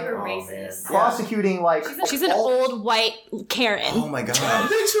she's like super oh, man. racist. prosecuting like. She's an old white Karen. Oh my god.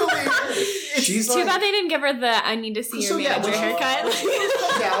 Literally, She's Too like, bad they didn't give her the "I need to see your manager" haircut.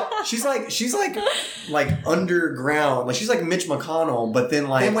 she's like underground. Like she's like Mitch McConnell, but then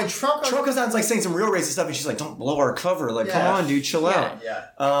like And when Trump comes out and like saying some real racist stuff, and she's like, "Don't blow our cover." Like, come Yeah. on, dude, chill out.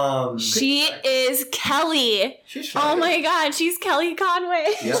 yeah, She is Kelly. she's Oh my God, she's Kelly Conway.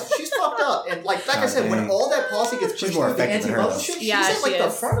 Yep. She's fucked up, and like I God said, when dang. all that policy gets She's pushed more through the effective than her, anti-Muggles though. shit, she's Yeah, at like she the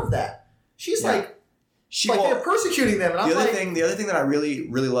is. front of that. She's Yeah. like She like will- they're persecuting them, and I'm the other like, thing that I really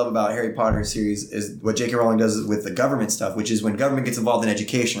love about Harry Potter series is what J.K. Rowling does with the government stuff, which is when government gets involved in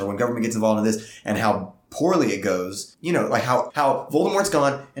education or when government gets involved in this, and how poorly it goes. You know, like how Voldemort's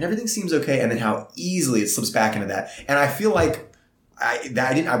gone and everything seems okay, and then how easily it slips back into that. And I feel like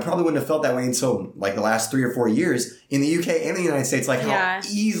I probably wouldn't have felt that way until like the last 3 or 4 years in the UK and the United States. Like Yeah. how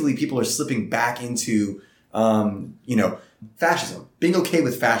easily people are slipping back into fascism, being okay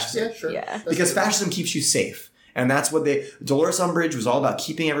with fascism. yeah, sure, Yeah. That's Because good. fascism keeps you safe. And that's what Dolores Umbridge was all about,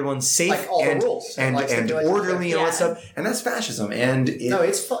 keeping everyone safe Like all the and, rules. and, Like and stipulations. orderly and all that Yeah. stuff. And that's fascism. And No,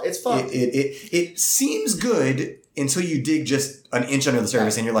 it's fun. it seems good until you dig just an inch under the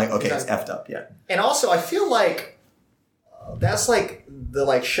surface and you're like, okay, it's effed up. Yeah. And also, I feel like that's like the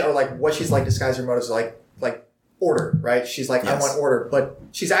like show, like what she's like disguised her motives like order, right? She's like, I Yes. want order, but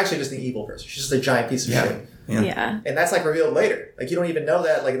she's actually just an evil person. She's just a giant piece of Yeah. shit. Yeah. And that's like revealed later. Like you don't even know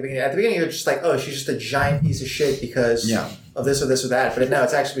that like at the beginning. At the beginning, you're just like, oh, she's just a giant piece of shit because Yeah. of this or this or that. But no,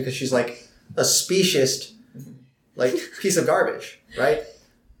 it's actually because she's like a speciest like piece of garbage, right?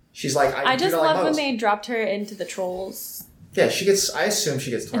 She's like, I do just not like love when muggles. they dropped her into the trolls. Yeah, she gets. I assume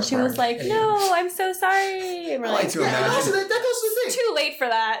she gets. And she was like, "No, I'm so sorry." And we're I like like, to Yeah, and imagine. also that goes to the thing. "Too late for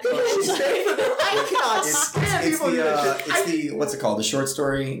that." I cannot stand It's people who do that shit. it's the what's it called? The short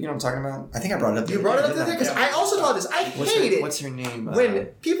story. You know what I'm talking about? I think I brought it up. You brought it up the other day because I also thought this. I hate it What's her name? when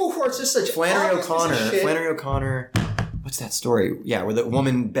people who are just such Flannery obvious pieces of O'Connor. shit, Flannery O'Onnor. What's that story? Yeah, where the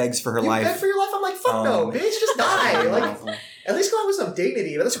woman begs for her you life. beg for your life. I'm like, fuck no, bitch, just die. Like, at least go out with some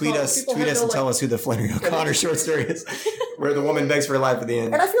dignity. But that's Tweet what us people and have no, tell us who the Flannery O'Connor short story is, where the woman begs for her life at the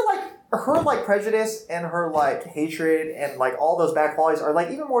end. And I feel like her like prejudice and her like hatred and like all those bad qualities are like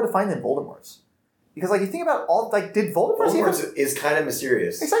even more defined than Voldemort's. Because like you think about all like did Voldemort even is kind of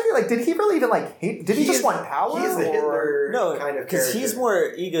mysterious. exactly like did he really even like hate? Did he just want power? He's the or- Hitler No, kind of because character. he's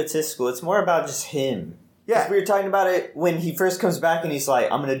more egotistical. It's more about just him. Yeah. Because we were talking about it when he first comes back and he's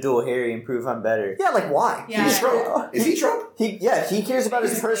like, I'm going to duel Harry and prove I'm better. Yeah, like why? Yeah. He's Trump. Is he Trump? He cares about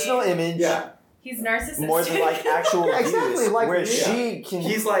his personal image He's narcissistic. more than like actual Yeah, exactly, views. like- where yeah. she can...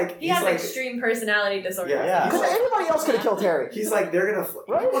 He's like He has extreme personality disorder. Yeah. Because anybody else could have killed Harry. He's like they're gonna.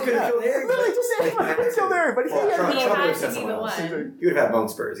 Right? People could have killed Harry. Literally, just anybody could have killed Harry, but he Well, had Trump- He Trump had would've to said be someone the else. one. He would have had bone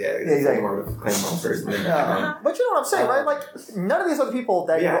spurs. Yeah, exactly. More of a claim bone spurs than But you know what I'm saying, right? Like none of these other people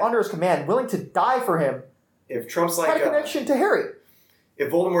that Yeah. were under his command, willing to die for him, If Trump's had like a connection to Harry.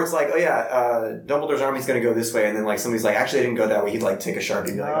 if Voldemort's like, oh yeah, Dumbledore's army's gonna go this way, and then like somebody's like, actually, they didn't go that way. He'd like take a sharpie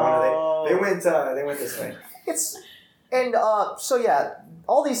and be like, oh no, they went this way. It's and so yeah,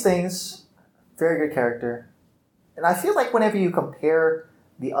 all these things, very good character, and I feel like whenever you compare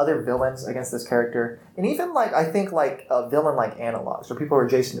the other villains against this character, and even like I think like a villain like analogs or people who are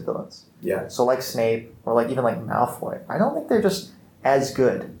adjacent to villains, Yeah. so like Snape or like even like Malfoy, I don't think they're just as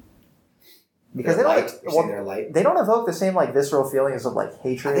good because they don't. Well, they're light. They don't evoke the same like visceral feelings of like I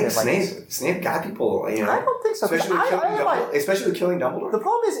hatred. think and, like, Snape got people. You know, I don't think so. 'cause especially with killing Dumbledore. Especially with killing Dumbledore. the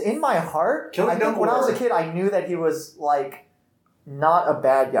problem is in my heart. Killing I think when I was a Dumbledore. kid, I knew that he was like not a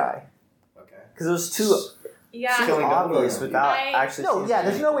bad guy. Okay. Because it was too Yeah. Killing obvious Dumbledore. without I- actually... No, seeing yeah, it.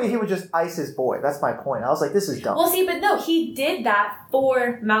 there's no way he would just ice his boy. That's my point. I was like, this is dumb. Well, see, but no, he did that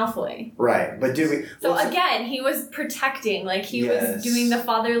for Malfoy. Right, but do we? So well, again, he was protecting, like he Yes. was doing the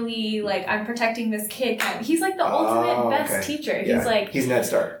fatherly, like I'm protecting this kid kind. He's like the ultimate best okay. teacher. yeah, He's like, he's Ned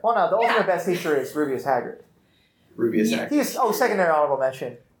Stark. Well, no, the Yeah. ultimate best teacher is Rubius Hagrid. Rubius Yeah. Hagrid. He's secondary honorable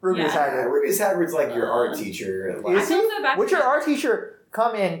mention. Rubius Yeah. Hagrid. Rubius Hagrid's like your art teacher. Like, Is he? Also back Would your then- art teacher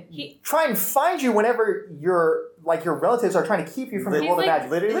come in, He- try and find you whenever your relatives are trying to keep you from the He's world of like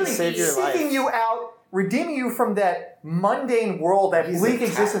magic? literally save your seeking life. you out, redeeming you from that mundane world, that He's bleak a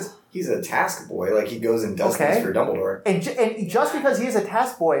existence. He's a task boy. Like he goes and does Okay. things for Dumbledore. And just because he is a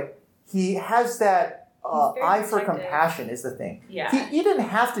task boy, he has that He's very eye for protective. compassion is the thing. Yeah. He didn't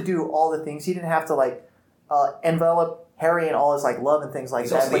have to do all the things. He didn't have to like envelop Harry and all his like love and things like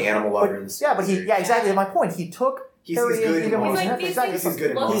He's that. also the animal lover. in this Yeah, but series. exactly. My point. He took He Harry sees good is in even when He's he's like, happy. these Exactly. things He's good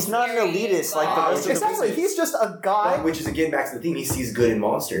in look monsters. He's not an scary, elitist like the but- rest of the Exactly. He's just a guy. Which is again back to the theme. He sees good in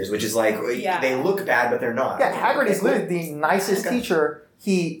monsters, which is like Yeah. they look bad, but they're not. Yeah, Hagrid is Okay, literally the nicest Okay. teacher.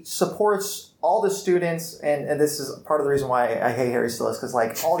 He supports all the students, and this is part of the reason why I hate Harry Styles, because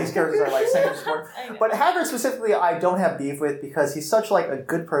like all these characters are like saying support. I know. But Hagrid specifically, I don't have beef with because he's such like a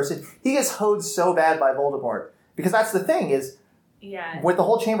good person. He gets hoed so bad by Voldemort because that's the thing is Yeah. with the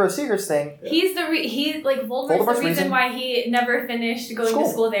whole Chamber of Secrets thing. He's the Voldemort's Voldemort's the reason why he never finished going to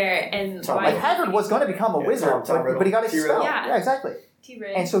school there, and Tom, why Like Hagrid was going to become a Yeah, wizard, Tom Riddle. but he got T. expelled. Riddle. Yeah, exactly.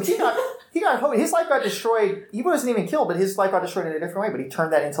 T-Rid. And so he got hoed. His life got destroyed. He wasn't even killed, but his life got destroyed in a different way. But he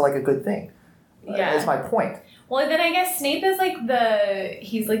turned that into like a good thing. Yeah. Is my point. Well, then I guess Snape is like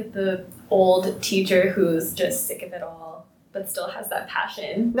he's like the old teacher who's just sick of it all, but still has that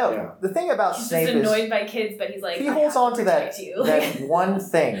passion. No, Yeah. the thing about He's Snape just is annoyed by kids, but he's like, he I holds have on to that protect you. that one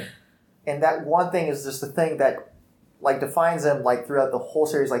thing, and that one thing is just the thing that like defines him like throughout the whole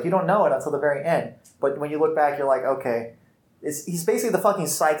series. Like you don't know it until the very end, but when you look back, you're like, okay, he's basically the fucking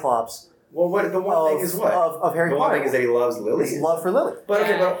Cyclops Well, what the one thing is what? of Harry The one Potter. thing is that he loves Lily. His love for Lily. But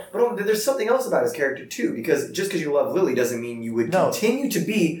okay, Yeah. but there's something else about his character too, because just because you love Lily doesn't mean you would No. continue to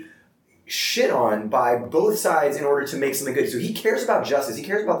be shit on by both sides in order to make something good. So he cares about justice. He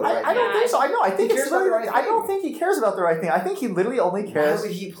cares about the right I don't Yeah. think so. I know. I think He it's cares about the literally. right I don't thing. think he cares about the right thing. I think he literally only thing. cares.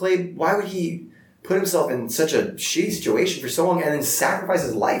 Why would he put himself in such a shitty situation for so long and then sacrifice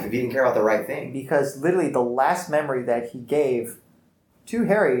his life if he didn't care about the right thing? Because literally the last memory that he gave to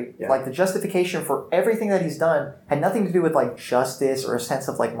Harry, Yeah. like the justification for everything that he's done, had nothing to do with like justice or a sense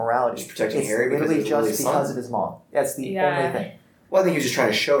of like morality. Just protecting it's Harry because literally of just Lily's because son? of his mom. That's the Yeah. only thing. Well, I think he was just trying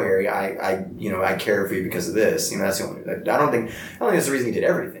to show Harry, I care for you because of this. That's the only. I don't think that's the reason he did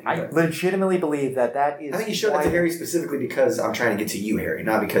everything. I but legitimately believe that is. I think he showed that why- to Harry specifically because I'm trying to get to you, Harry,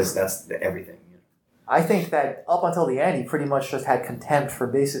 not because that's everything. I think that up until the end, he pretty much just had contempt for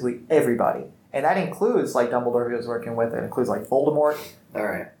basically everybody, and that includes like Dumbledore he was working with. It includes like Voldemort, All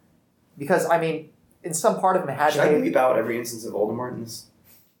right. because I mean, in some part of him had Should to I hate. bleep out every instance of Voldemort in this?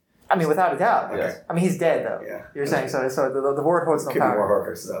 I mean, without a doubt. Okay. I mean, he's dead though. Yeah. You're saying so. So the word holds no Could be power. more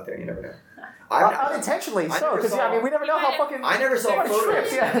Horcruxes out there. You never know. Unintentionally I so, never because saw- I mean, we never know how fucking. I never saw What a trip,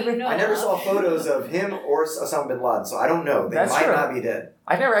 photos. yeah. I never saw photos of him or Osama bin Laden, so I don't know. They That's might true. not be dead.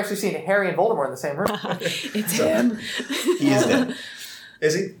 I've never actually seen Harry and Voldemort in the same room. It's him. He is dead.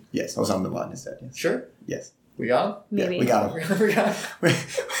 Is he? Yes, Osama bin Laden is dead. Yes. Sure. Yes. We got Maybe. We got him. him. We got him.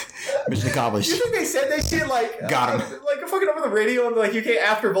 Mission accomplished. You think they said that shit like Got him. like fucking over the radio in the like UK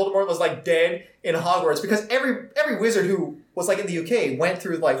after Voldemort was like dead in Hogwarts because every wizard who was like in the UK went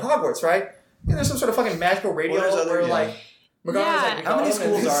through like Hogwarts, right? And there's some sort of fucking magical radio Well, there's other- where yeah. like McGonagall's Yeah. like How many McGonagall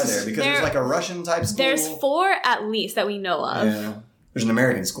schools and- are there? Because there's There- like a Russian type school. There's 4 at least that we know of. Yeah. There's an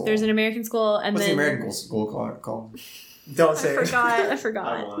American school. There's an American school, and What's then the American school called? Don't I say it. forgot. I I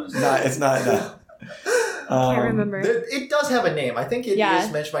forgot. want No, it's not. No. Can't remember. It does have a name. I think it is Yeah.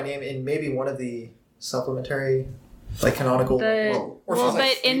 mentioned by name in maybe one of the supplementary, like canonical. The- or well, something.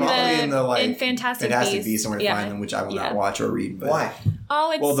 but in Probably the in Fantastic Beasts, I'm going to yeah. find them, which I will Yeah. not watch or read. But Why?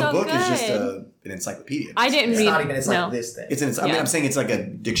 Oh, it's well, the so book good. is just an encyclopedia. I didn't It's read. not even. It's no. like this thing. It's I mean, Yeah. I'm saying it's like a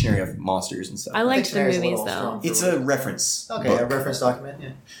dictionary of monsters and stuff. I liked the Dictionary's a movies little though. strong. It's a reference. Okay, book. a reference document. Yeah.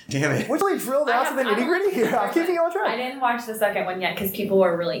 Damn it. Which really drilled down to the nitty gritty here. I'm keeping you on I track. didn't watch the second one yet because people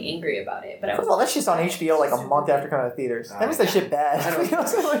were really angry about it. But I First was of all, that shit's on HBO like a month after coming out of theaters. That means that shit bad. I don't- You know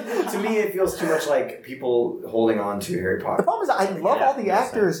what I'm saying? To me, it feels too much like people holding on to Harry The Potter. problem is I love Yeah, all the makes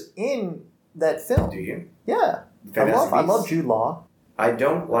actors in that film. Do you? Yeah, Fantastic I love Beasts? Jude Law. I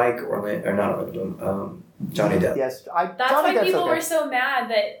don't like Orlando, or not Orlando, Johnny Depp. Yes, That's Johnny why Depp's people okay. were so mad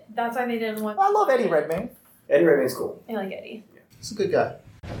that that's why they didn't want. I love Eddie Redmayne. Eddie Redmayne's cool. I like Eddie. He's a good guy.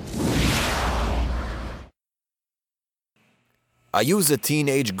 Are you a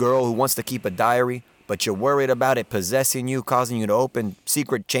teenage girl who wants to keep a diary, but you're worried about it possessing you, causing you to open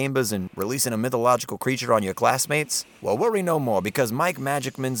secret chambers and releasing a mythological creature on your classmates? Well, worry no more, because Mike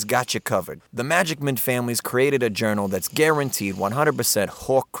Magicman's got you covered. The Magicman family's created a journal that's guaranteed 100%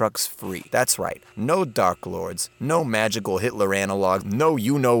 Horcrux free. That's right, no Dark Lords, no magical Hitler analog, no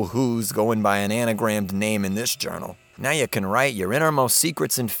you-know-who's going by an anagrammed name in this journal. Now you can write your innermost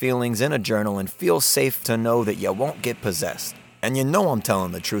secrets and feelings in a journal and feel safe to know that you won't get possessed. And you know I'm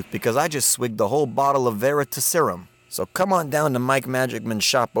telling the truth because I just swigged the whole bottle of Veritaserum. So come on down to Mike Magicman's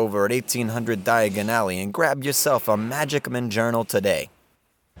shop over at 1800 Diagon Alley and grab yourself a Magicman journal today.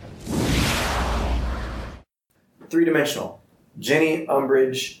 Three-dimensional. Jenny,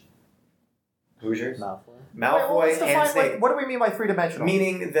 Umbridge, Who's yours? Malfoy. And Snape. What do we mean by three-dimensional?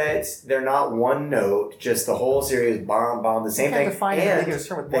 Meaning that they're not one note, just the whole series, bomb, the same thing.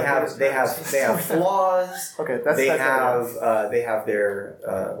 And they have flaws. Okay, they have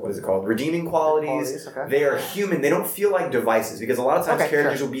their what is it called? Redeeming qualities. Okay. They are human. They don't feel like devices because a lot of times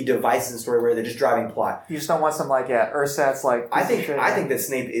characters will be devices in the story where they're just driving plot. You just don't want some Ursat's like. I think that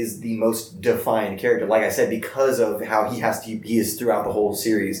Snape is the most defined character. Like I said, because of how he is throughout the whole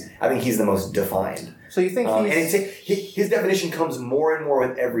series. I think he's the most defined. So you think his definition comes more and more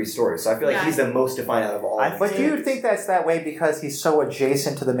with every story. So I feel like he's the most defined out of all. But do you think that's that way because he's so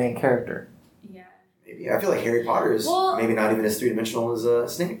adjacent to the main character? Yeah. Maybe I feel like Harry Potter is maybe not even as three-dimensional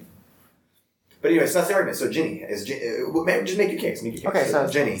as Snape. But anyway, so that's the argument. So Ginny just make your case. Okay, so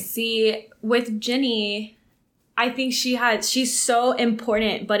Ginny. See, with Ginny, I think she's so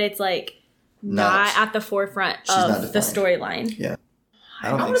important, but it's like not at the forefront of the storyline. Yeah.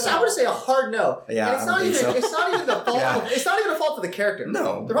 I would say a hard no. Yeah, and it's not even the fault. It's not even a fault of the character.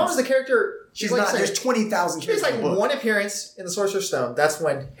 No. The problem is the character. She's not. There's 20,000 characters. There's like one appearance in the Sorcerer's Stone. That's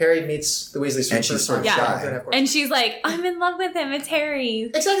when Harry meets the Weasley. And she's sort of shy. And she's like, I'm in love with him. It's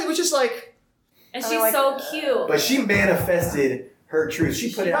Harry. Exactly, which is like. And she's so cute. But she manifested her truth.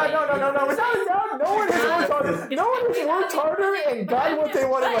 She put it out. No. No one has worked harder and gotten what they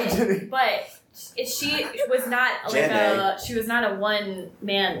wanted like Ginny. But she was not a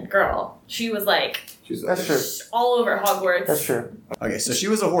one-man girl. She was like that's true. all over Hogwarts. That's true. Okay, so she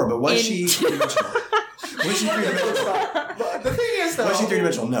was a whore, but was she three-dimensional? Was she three-dimensional? The thing is, though, was she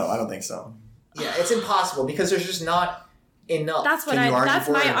three-dimensional? No, I don't think so. Yeah, it's impossible because there's just not enough. That's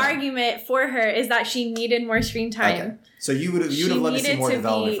my argument for her is that she needed more screen time. Okay. So you'd have loved to see more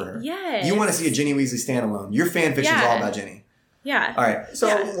development for her. Yes. You want to see a Ginny Weasley standalone. Your fan fiction is all about Ginny. Yeah. All right. So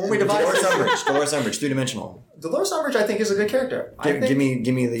when we divide Dolores Umbridge, three-dimensional. Dolores Umbridge, I think, is a good character. Give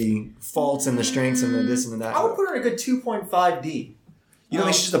me the faults and the strengths and the this and the that. I would put her in a good 2.5D. You don't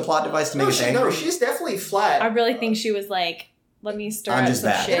think she's just a plot device to make us angry? No, she's definitely flat. I really think she was like, let me stir up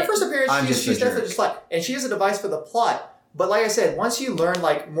some shit. In her first appearance, she's definitely just flat. And she is a device for the plot. But like I said, once you learn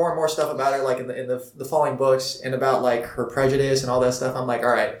like more and more stuff about her, like in the following books, and about like her prejudice and all that stuff, I'm like,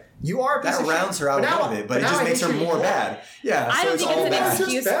 all right, you are a piece that of rounds shit. her out a little bit, but it just makes her more bad. Yeah, I don't think it's an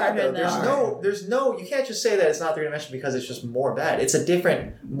excuse for her though. There's no, you can't just say that it's not three-dimensional because it's just more bad. It's a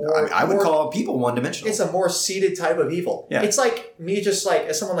different, more. I would call people one-dimensional. It's a more seated type of evil. Yeah. It's like me just like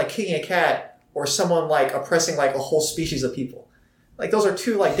as someone like kicking a cat or someone like oppressing like a whole species of people. Like those are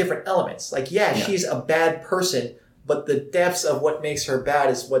two like different elements. Like she's a bad person. But the depths of what makes her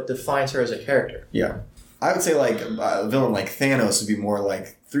bad is what defines her as a character. Yeah. I would say like a villain like Thanos would be more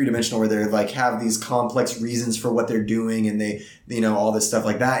like three-dimensional where they like have these complex reasons for what they're doing and they, all this stuff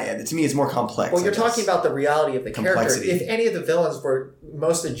like that. Yeah, to me, it's more complex. Well, you're talking about the reality of the character. If any of the villains were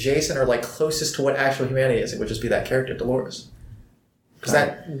most adjacent or like closest to what actual humanity is, it would just be that character, Dolores.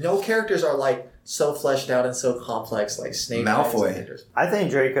 Because no characters are like so fleshed out and so complex like Snape. Malfoy. I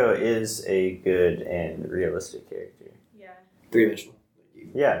think Draco is a good and realistic character. Yeah. Three-dimensional.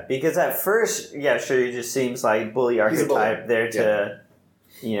 Yeah, because at first, sure, he just seems like bully archetype there to,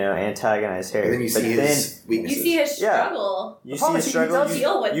 antagonize Harry. And then you see his weaknesses. You see his struggle. You see his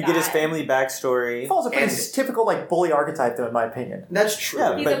struggle. You get his family backstory. He falls a pretty typical like bully archetype, though, in my opinion. That's true.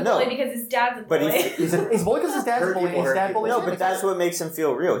 Yeah, he's a bully because his dad's a bully. He's bully because his dad's a bully. His dad bullies. No, but that's what makes him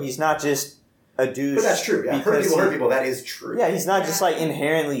feel real. He's not just a douche. But that's true. Yeah, hurt people. That is true. Yeah, he's not just like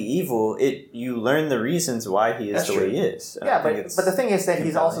inherently evil. You learn the reasons why he is way he is. Yeah, but the thing is that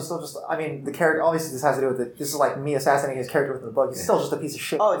he's also still just. I mean, the character. Obviously, this has to do with it. This is like me assassinating his character within the book. He's still just a piece of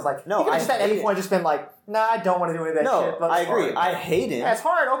shit. Oh, he's like no, he could just at any point just been like, nah, I don't want to do any of that shit. No, I agree. I hate him. Yeah, it's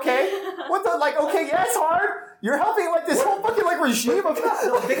hard. Okay, what the like? Okay, yeah, it's hard. You're helping like this whole fucking like regime of.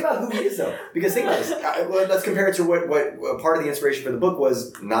 Think about who he is though, because think about this. Let's compare it to what part of the inspiration for the book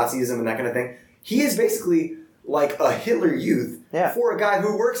was Nazism and that kind of thing. He is basically like a Hitler youth for a guy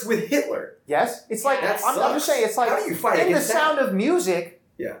who works with Hitler. Yes, it's like I'm just saying. It's like how do you fight in the against Sound of Music.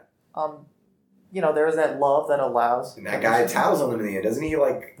 Yeah. There is that love that allows. And that guy towels on them in the end, doesn't he?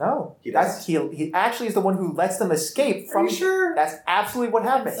 Like no, he actually is the one who lets them escape from. Are you sure? That's absolutely what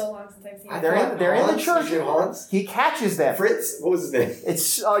happened. It's so long since I've seen it. They're in the church. He catches them. Fritz, what was his name? It's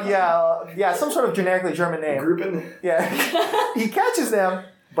some sort of generically German name. Gruppen. Yeah, he catches them.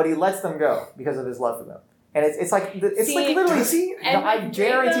 But he lets them go because of his love for them, and it's like literally. I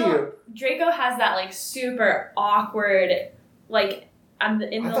guarantee you, Draco has that like super awkward like in the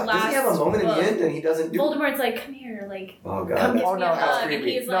last. Does he have a moment in the end and he doesn't do? Voldemort's like, come here, like. Oh god! Come give me a hug, and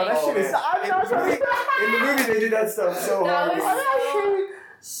he's like, that shit is. In the movie, they do that stuff so hard.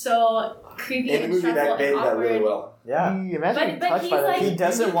 So creepy In the and movie, stressful that made and that awkward. really well. Yeah. Imagine being But touched he's by that. like, He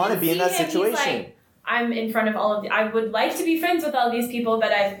doesn't you wanna can be in see that him, he's situation. like, I'm in front of all of I would like to be friends with all these people,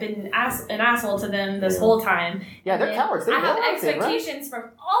 but I've been an asshole to them this whole time. Yeah, they're And cowards. They I have know everything, right? expectations from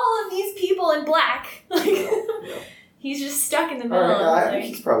all of these people in black. Like, he's just stuck in the middle. I like, think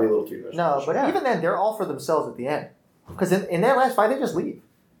he's probably a little too much. No, but even then, they're all for themselves at the end. Because in that last fight, they just leave.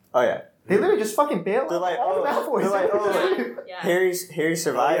 Oh yeah. They literally just fucking bail. They're like, all the Malfoys. they're like, They just oh, leave. yeah. Harry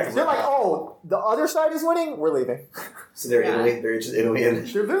survived. They're like, oh, the other side is winning. We're leaving. So they're Yeah. Italy. They're just Italy and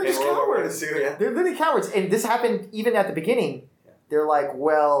They're literally just cowards. Yeah. They're literally cowards. And this happened even at the beginning. They're like,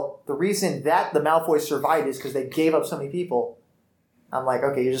 well, the reason that the Malfoys survived is because they gave up so many people. I'm like,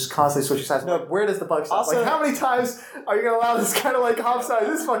 okay, you're just constantly switching sides. No, Like, where does the buck stop? also- Like, how many times are you going to allow this kind of like homicide?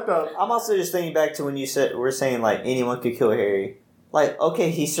 This is fucked up. I'm also just thinking back to when you said we're saying like anyone could kill Harry. Like,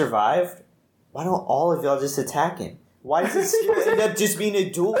 okay, he survived. Why don't all of y'all just attack him? Why does it still end up just being a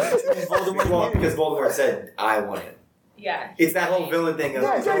duel between Voldemort Well, and Harry? because Voldemort said, I want it. Yeah. It's that whole villain thing of,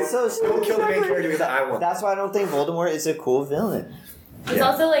 Yeah, it's That's so don't kill the main Exactly. character because I want it. That's why I don't think Voldemort is a cool villain. He's Yeah.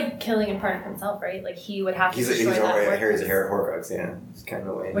 also like killing a part of himself, right? Like he would have to He's destroy that already, Horcrux. Harry's a Horcrux, yeah. It's kind of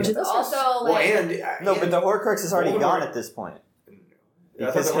a way. Which is That's also well, like and... No, but the Horcrux is already Voldemort- gone at this point.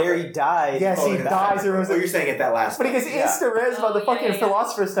 Because I thought the Harry died. Yes, he that- dies. It was Oh, you're saying at that last but he gets Yeah. insta-res by Oh, the yeah, fucking yeah.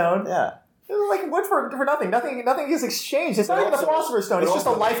 Philosopher's Stone. Yeah. It was like, what for nothing? Nothing gets exchanged. It's not But even a also- Philosopher's Stone. but It's just a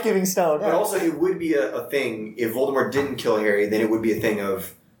also- life-giving stone. But also, it would be a thing, if Voldemort didn't kill Harry, then it would be a thing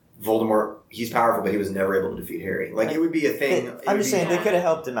of Voldemort, he's powerful, but he was never able to defeat Harry. Like, it would be a thing. it I'm would just be- saying they could have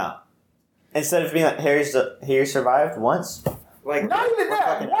helped him out. Instead of being like Harry survived once. Like, Not even that.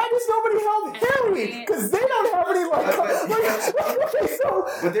 fucking- Why does nobody help Harry? Because they don't have any okay, so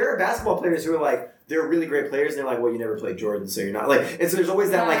but there are basketball players who are like, they're really great players, and they're like, well, you never played Jordan, so you're not. Like, and so there's always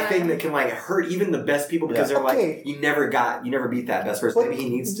that, like, Yeah. thing that can, like, hurt even the best people because they're Okay. like, you never beat that best person. but Maybe he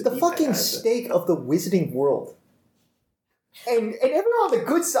needs to the beat fucking that guy, stake of the wizarding world. And everyone on the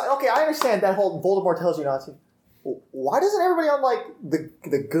good side. Okay, I understand that whole Voldemort tells you not to. Why doesn't everybody on like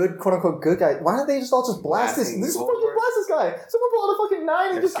the good quote unquote good guy? Why don't they just all just blast this? Blasting This fucking Voldemort. blast this guy. Someone pull out a fucking 9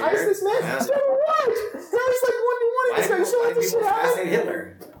 and They're just ice scared. this man. Yeah. So what? Harry's like 1v1 this guy. You should let this shit happen. assassinate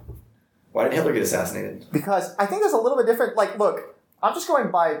Hitler? Why did Hitler get assassinated? Because I think there's a little bit different. Like, look, I'm just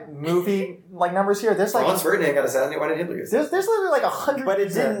going by movie like numbers here. There's like Franz Ferdinand got assassinated. Why did Hitler get assassinated? there's literally like 100. But it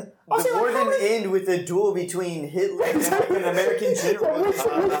didn't. I was The saying, war like, how didn't many- end with a duel between Hitler and like an American general.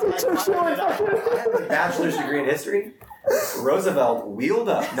 I have a bachelor's degree in history. Roosevelt wheeled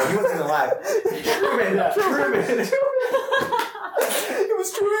up. No, he wasn't even alive. Truman. It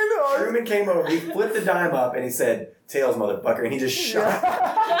was Truman. Truman came over. He flipped the dime up and he said, "Tails, motherfucker!" And he just shot.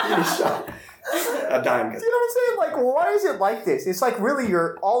 He just shot a dime. You know what I'm saying? Like, why is it like this? It's like really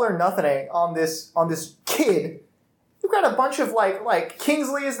you're all or nothing on this kid. You've got a bunch of like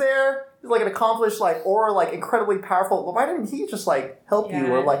Kingsley is there. He's like an accomplished or like incredibly powerful. Why didn't he just like help you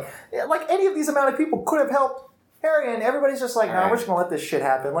or like any of these amount of people could have helped Harry, and everybody's just like, nah, we're just gonna let this shit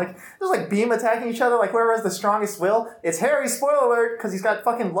happen. Like, there's like Beam attacking each other, like whoever has the strongest will. It's Harry, spoiler alert, because he's got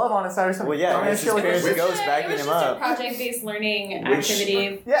fucking love on his side or something. Well, yeah, Dumbass it's shit like his that. parents' ghost backing it was him just up. a project-based learning Which-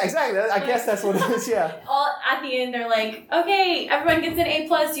 activity. Yeah, exactly. I guess that's what it is, yeah. All at the end, they're like, "Okay, everyone gets an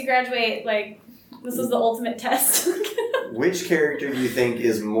A+, you graduate." Like, this is the ultimate test. Which character do you think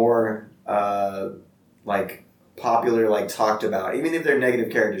is more like popular, like talked about, even if they're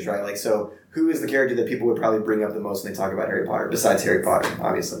negative characters, right? Like, so who is the character that people would probably bring up the most when they talk about Harry Potter, besides Harry Potter,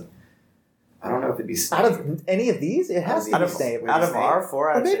 obviously? I don't know if it'd be Snape. Out of any of these, it has to Out be of- Snape. Out of Snape. our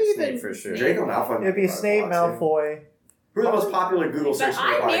four, I'd maybe say even Snape for sure. Draco Malfoy. It'd be Snape, Malfoy. Who are the most popular Google search?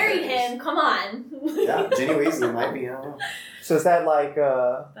 But I married him. Come on. Yeah, Ginny Weasley might be. I don't know. So is that like,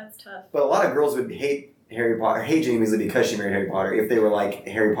 That's tough. But a lot of girls would hate Harry Potter, hate Ginny Weasley because she married Harry Potter. If they were like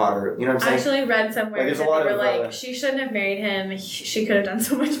Harry Potter, you know what I I'm saying? actually read somewhere Like, there's that a lot they were of, like, she shouldn't have married him. She could have done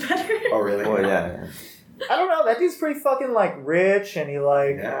so much better. Oh, really? Oh yeah. I don't know, that dude's pretty fucking like rich and he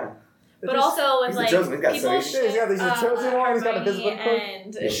like... Yeah. But also with He's the like chosen, he's got people so- ship He's the chosen one, he's got a Hermione visible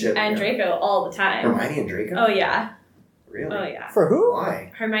cloak. He ship, and yeah. Draco all the time. Hermione and Draco? Oh yeah. Really? Oh yeah. For who?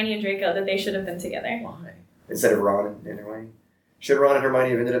 Why? Hermione and Draco, that they should have been together. Why? Instead of Ron and Hermione? Should Ron and Hermione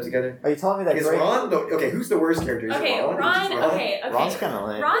have ended up together? Are you telling me that Is Draco... Ron... Okay, who's the worst character? Is it Okay, Ron? Ron. Is it Ron? Okay. Ron's kind of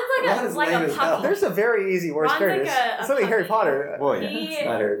lame. Ron's Ron is like lame a as hell. puppy. There's a very easy worst Ron's like characters. a Especially Harry puppy. Potter. Well, yeah. It's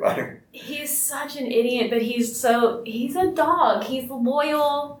not Harry Potter. He's such an idiot, but he's a dog. He's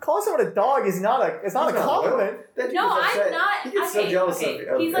loyal. Calling someone a dog is not a He's not compliment. That dude No, is upset. I'm not. He gets so Okay, jealous okay.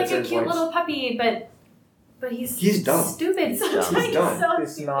 of He's at like a certain cute points. little puppy, but But he's dumb. stupid sometimes. He's dumb. So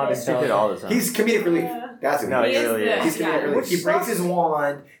It's not stupid. as Stupid all the time. He's comedic relief. Yeah. That's what No, he he is. really good. is. He's comedic Yeah. relief. He breaks his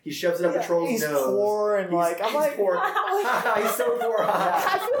wand. He shoves it up a troll's he's nose. poor and like I'm like poor. He's so poor.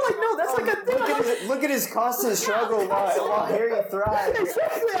 I feel like no, that's like a thing. Look at his constant struggle while Harry thrives.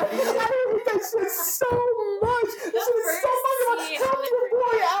 Exactly. I hate that shit so much. This is so much about scene help of the your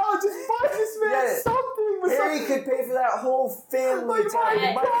boy out. Just find this man Yeah. something. With Harry some, could pay for that whole family like, my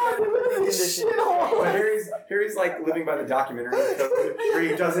time. God, he lives in this shithole. But Harry's like living by the documentary where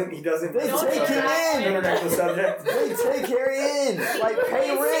he doesn't They Don't take do him that. in. interact with subject. They take Harry in. Like,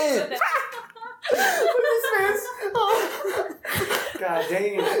 pay rent. This man's. Oh. God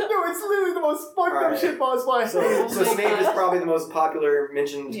dang it. No, it's literally the most fucked up Alright. shit possible. So Snape is probably the most popular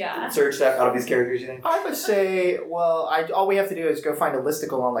mentioned Yeah. search out of these characters, you think? I would say, well, all we have to do is go find a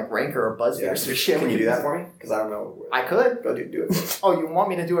listicle on like Ranker or BuzzFeed or some shit. Can you do that for me? Because I don't know. I could. Go do it. Oh, you want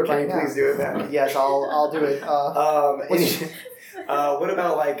me to do it Can right you now? please do it now? Yes, I'll do it. What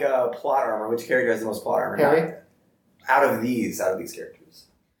about like plot armor? Which character has the most plot armor? Harry? Out of these characters,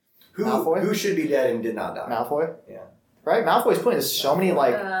 Malfoy? who should be dead and did not die? Malfoy. Yeah. Right. Malfoy's put into so many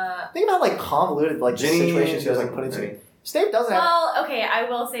like. Think about like convoluted like Ginny situations he was like doesn't put into. Ginny. Snape doesn't have. Well, okay, I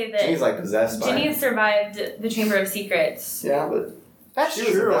will say that Ginny's like possessed by. Ginny survived the Chamber of Secrets. Yeah, but That's she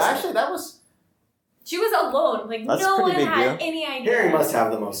was true. the best. Actually, that was. She was alone. Like, That's a no pretty one big had deal. any idea. Harry must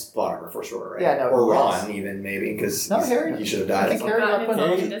have the most plot armor for sure, right? Yeah, no, Or yes. Ron even maybe because No, Harry. he should have I died. think at some Harry got Gotten put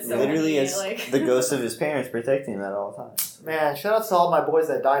himself in. into so Literally many, is like- the ghost of his parents protecting him at all times. Man, shout out to all my boys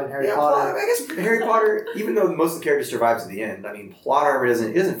that died in Harry Yeah, Potter. I guess Harry Potter, even though most of the characters survive to the end, I mean, plot armor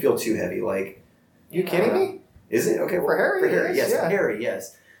doesn't feel too heavy. Like, You kidding me? is it okay? For Harry, for Harry, it is, yes, yeah. for Harry,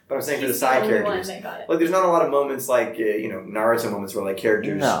 yes. But I'm saying for He's the side only one characters, that got it. like, there's not a lot of moments like Naruto moments where like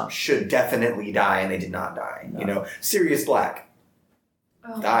characters No. should definitely die and they did not die. No. You know, Sirius Black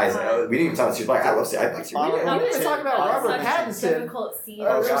Oh my dies. God. We didn't even talk about Sirius Black. I like Sirius We Black. didn't even talk about That's Robert such a Pattinson. difficult scene.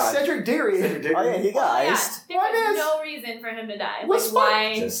 Oh, God. Cedric Diggory. Oh yeah, he got iced. There Why was is- no reason for him to die. What's Like,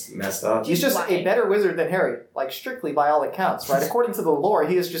 why? Just messed up. He's just a better wizard than Harry, like strictly by all accounts, right? According to the lore,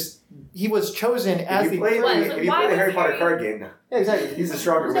 he was chosen as If you the. play What? the Why Harry was Potter Harry- card game, Yeah, exactly. he's a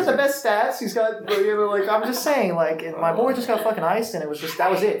stronger He's got the wizard. best stats. He's got, like, I'm just saying, like, and my boy just got fucking iced, and that was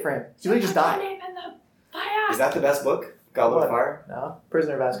it for him. He really just died. Is that the best book? Goblet What? of Fire? No,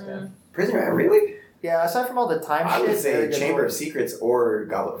 Prisoner of Azkaban. Prisoner, really? Yeah, aside from all the time I shit, would say very good Chamber of book. Secrets or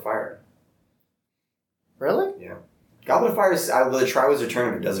Goblet of Fire. Really? Goblet of Fire is the Triwizard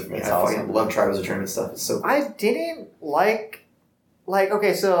Tournament does it for me. It's I fucking awesome. love Triwizard Tournament stuff. It's so cool. I didn't like,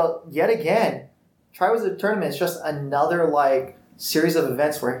 okay, so yet again, Triwizard Tournament is just another like series of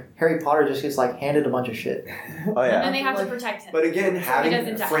events where Harry Potter just gets like handed a bunch of shit. Oh And then yeah. they have to protect him. But again, having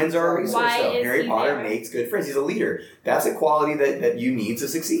doesn't die. friends are a resource. Why Though. is Harry he Potter there? makes good friends. He's a leader. That's a quality that you need to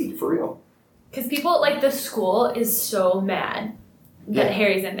succeed for real. Because people, like, the school is so mad that Yeah.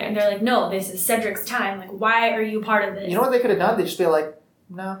 Harry's in there. And they're like, no, this is Cedric's time. Like, why are you part of this? You know what they could have done? They just be like,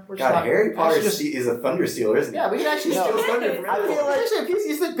 no, we're just God, not. Harry Potter actually just, is a thunder stealer, isn't he? yeah, we can actually He no. steals thunder from I feel everyone. like-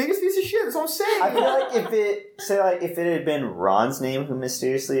 He's the biggest piece of shit. That's what I'm saying. I feel like if it had been Ron's name who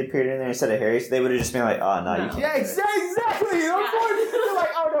mysteriously appeared in there instead of Harry's, they would have just been like, oh no, you can't. Yeah, exactly. You know what I'm saying? They're like,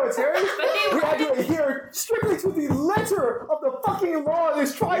 oh no, it's Harry. But they We have to adhere strictly to the letter of the fucking law of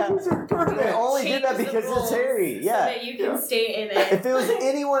this Triwizard Tournament. They only did that Change the because it's rules Harry. So Yeah. that you can stay in If it. it was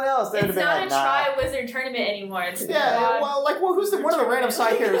anyone else, they would have It's been not like, a nah. Tri-Wizard tournament anymore. It's Yeah, well, like, well, who's one of the random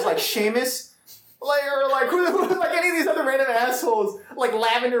side characters, like Seamus? Like, or like, who, like any of these other random assholes, like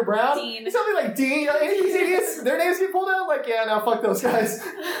Lavender Brown? Dean. Something like Dean. Any of these idiots, their names get pulled out? Like, yeah, no, fuck those guys.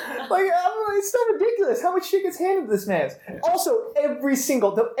 Like, it's so ridiculous how much shit gets handed to this man. Also,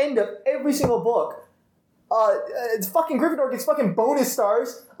 the end of every single book, it's fucking Gryffindor gets fucking bonus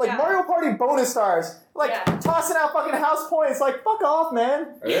stars. Like, Yeah. Mario Party bonus stars. Like, Yeah. tossing out fucking house points. Like, fuck off,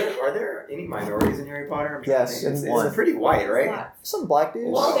 man. Are there any minorities in Harry Potter? I'm trying to Yes, think. It's one. pretty white, right? Some black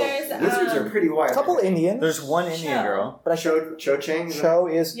dudes. Well, there's, Wizards are pretty white. A couple Indians. There's one Indian Cho. girl. But I Cho Chang. is that- Cho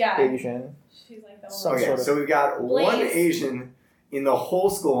is Yeah. Asian. She's like the Some only Okay, sort of- so we've got Blaze. one Asian in the whole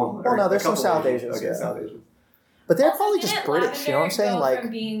school. Oh, no, Or there's a some couple South Asians. Asians, Okay, yeah. South Asians. But they're Also, probably didn't just British, you know what I'm Lavender saying? go Like, from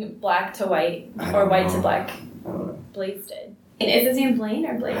being black to white I or don't white know. to black. I don't know. Blaze did. Is his name Blaine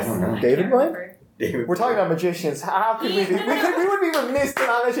or Blaze? I don't know. can't David Blaine? remember. David we're talking about magicians. How could we be? We would be remiss to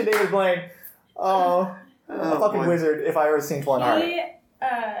not mention David Blaine. Oh, a fucking boy. wizard if I ever seen one. He,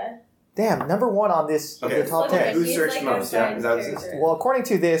 Damn, number one on this Okay, the top look at 10. it, Who he's searched like a most? Yeah, is that what it character. says? Well, according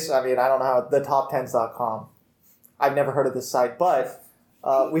to this, I mean, I don't know how the top10s.com. I've never heard of this site, but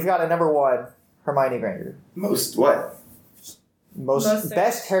we've got a number one, Hermione Granger. Most what? Most Most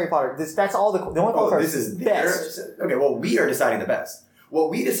best Harry Potter. That's all the only Oh, qualifier this is best. Okay, well, we are deciding the best. what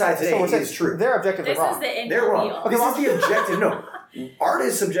we decide today we're saying is true. Their objectives This are wrong. is the end They're wrong. all. Okay, This is the objective. No. Art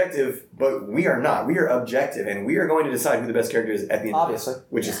is subjective, but we are not. We are objective, and we are going to decide who the best character is at the end Obviously. of this,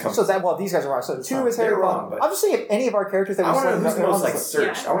 which is coming. So these guys are wrong. So 2 is They're Harry wrong, wrong. but- I'm just saying if any of our characters that I we want to know who's selected the most on like this list.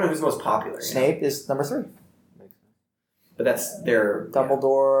 searched. I want to know who's the most popular. you know? Snape is number 3. But that's their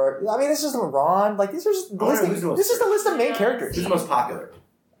Dumbledore. I mean, this is Ron. Like these are just I wanna know listing, who's the most this is the list of main Who's characters. the most popular?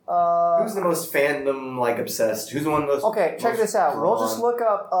 Who's the most fandom like obsessed? Who's the one most? Okay, check most this out. We'll drawn? just look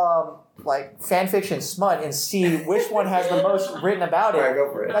up like fanfiction smut and see which one has the most written about All right, it.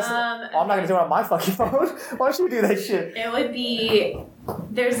 go for it. That's, I'm not gonna do it on my fucking phone. Why don't you do that shit? It would be.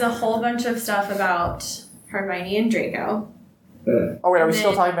 There's a whole bunch of stuff about Hermione and Draco. Oh wait, are we And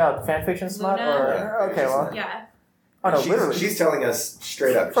still then talking about fanfiction smut? Luna. Or Yeah, okay, well, Yeah. oh no, she's, literally she's telling us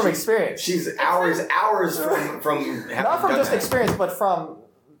straight up from she's- experience. She's hours from having Not from done just that. experience, but from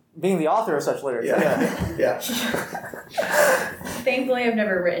being the author of such literature. Yeah, yeah. Thankfully, I've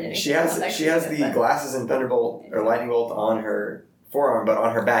never written anything. She has about the that. glasses and Thunderbolt or Lightning Bolt on her forearm, but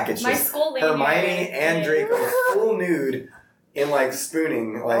on her back it's My just school lanyard. Hermione and Draco full nude in like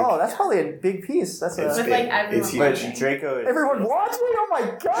spooning. Like Oh, that's probably a big piece. That's it's With, a, like, big. everyone It's But huge. Draco is... everyone watching. Oh my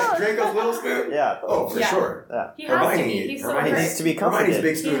god! Draco's little spoon. Yeah. Oh, for Yeah. sure. He has to Hermione be. He's so Hermione's, hurt. needs to be Hermione's comforted.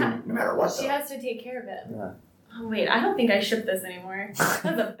 big spoon, Yeah. no matter what. She Though. has to take care of it. Yeah. Oh wait, I don't think I ship this anymore. That's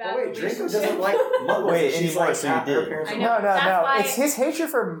a bad Oh wait, Draco relationship. doesn't like muggles. Wait, She's anymore, like so you half her did. parents. I are know. No, no, That's no. why- It's his hatred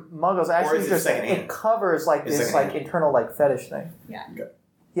for Muggles. Or Actually, is it just secondhand? it covers like It's this like secondhand. internal like fetish thing. Yeah. Okay.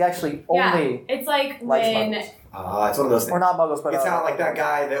 He actually Yeah, only it's like likes when Muggles. It's one of those things. Or not Muggles, but It sounded like that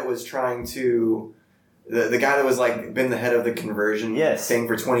guy that was trying to. The guy that was like been the head of the conversion Yes. thing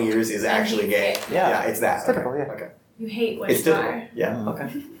for 20 years is actually gay. Yeah. It's that. It's typical, okay. yeah. Okay. you hate when It's you typical. are. Yeah. Mhm.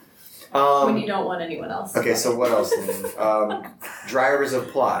 Okay. When you don't want anyone else. Okay. So what else? Drivers of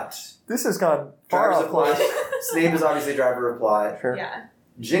plot. this has gone far Drivers off of plot. course. Snape is obviously driver of plot. Sure. Yeah.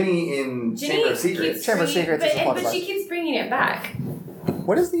 Ginny in Ginny Chamber of Secrets. keeps Chamber of bringing- Secrets is a plot but she device. keeps bringing it back.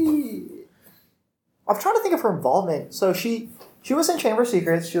 What is the? I'm trying to think of her involvement. So she was in Chamber of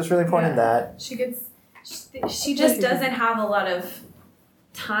Secrets. She was really important in that. She gets. She just doesn't have a lot of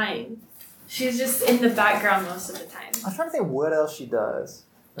time. She's just in the background most of the time. I'm trying to think what else she does.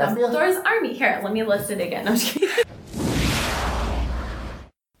 I feel- Dumbledore's army. Here, let me list it again. I'm just kidding.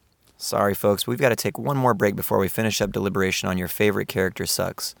 Sorry, folks, we've got to take one more break before we finish up deliberation on your favorite character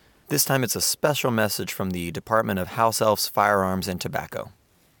sucks. This time it's a special message from the Department of House Elves, Firearms, and Tobacco.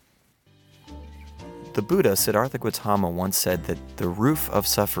 The Buddha, Siddhartha Gautama, once said that the roof of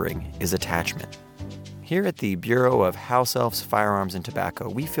suffering is attachment. Here at the Bureau of House Elves, Firearms, and Tobacco,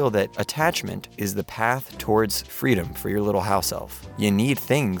 we feel that attachment is the path towards freedom for your little house elf. You need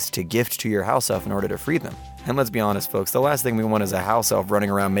things to gift to your house elf in order to free them. And let's be honest, folks, the last thing we want is a house elf running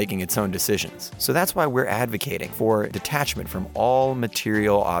around making its own decisions. So that's why we're advocating for detachment from all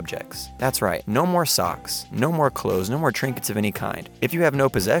material objects. That's right, no more socks, no more clothes, no more trinkets of any kind. If you have no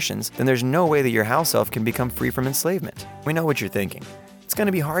possessions, then there's no way that your house elf can become free from enslavement. We know what you're thinking. It's going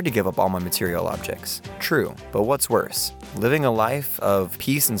to be hard to give up all my material objects. True, but what's worse? Living a life of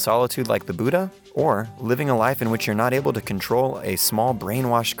peace and solitude like the Buddha? Or living a life in which you're not able to control a small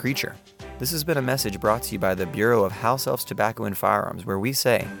brainwashed creature? This has been a message brought to you by the Bureau of House Elves, Tobacco, and Firearms, where we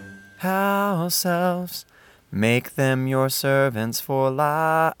say, House Elves, make them your servants for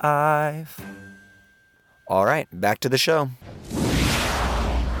life. All right, back to the show.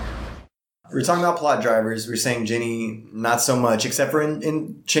 We were talking about plot drivers. We were saying Ginny, not so much, except for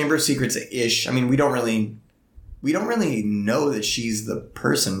in Chamber of Secrets-ish. I mean, we don't really know that she's the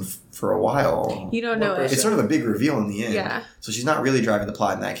person for a while. You don't know it. It's sort of a big reveal in the end. Yeah. So she's not really driving the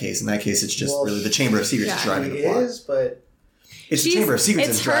plot in that case. In that case, it's just Well, really the Chamber of Secrets is driving She the plot. is, but It's the Chamber of Secrets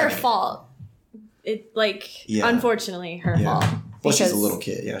It's is her driving it. fault. It Yeah. unfortunately her Yeah. fault. Well, she's a Because- little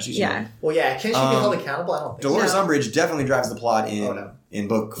kid. Yeah, she's Yeah. young. well, yeah. Can she be held accountable? I don't think. Dolores No. Umbridge definitely drives the plot in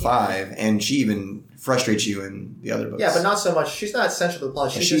book 5, and she even frustrates you in the other books. Yeah, but not so much. She's not essential to the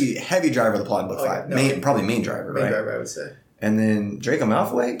plot. She's She just heavy driver of the plot in book Oh, 5. yeah, no. Probably main driver, main right? driver, I would say. And then Draco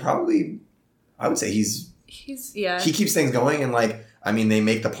Malfoy, probably, I would say He's he keeps things going, and they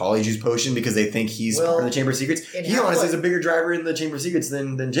make the Polyjuice potion because they think he's Well, part of the Chamber of Secrets. in He honestly is Half-Blood- a bigger driver in the Chamber of Secrets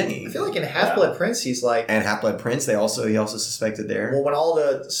than Ginny. I feel like in Half Blood Prince, he's like. And Half-Blood Prince, he also suspected there. Well, when all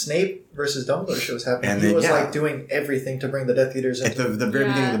the Snape versus Dumbledore shows happened, And he then, was yeah. like doing everything to bring the Death Eaters At in. the very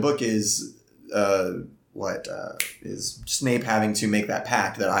beginning of Yeah. the book is is Snape having to make that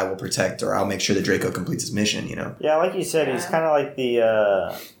pact that I will protect or I'll make sure that Draco completes his mission, you know? Yeah, like you said, he's kind of like the,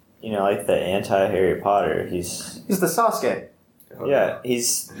 like the anti-Harry Potter. He's He's the Sasuke.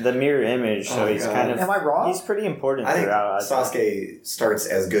 he's the mirror image, so Oh, he's God. kind of... Am I wrong? He's pretty important I think throughout. Sasuke starts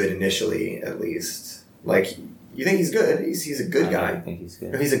as good initially, at least. Like, You think he's good? He's a good guy. I think he's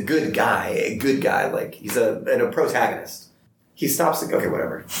good. No, he's a good guy. Like he's a protagonist. He stops. Okay,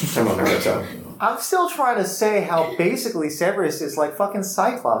 whatever. I'm on Naruto. I'm still trying to say how basically Severus is like fucking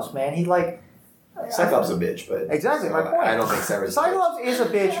Cyclops, man. He like Cyclops is a bitch, but exactly my point. I don't think Severus. Cyclops is a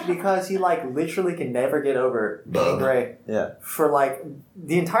bitch because he like literally can never get over Jean Grey. Yeah. For like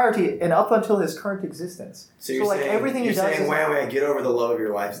the entirety and up until his current existence. So you're like saying, everything you're he does saying, is wait, get over the love of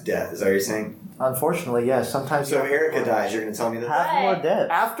your wife's death. Is that what you're saying? Unfortunately, yes. Sometimes. So if Erica dies, you're going to tell me that? Have more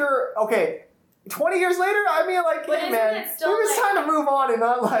depth. After 20 years later, I mean, like, But hey, isn't man, it maybe still, it's time to move on and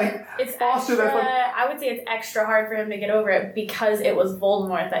not like It's foster extra. that. I would say it's extra hard for him to get over it because it was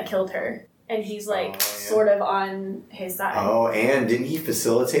Voldemort that killed her, and he's like sort of on his side. Oh, and didn't he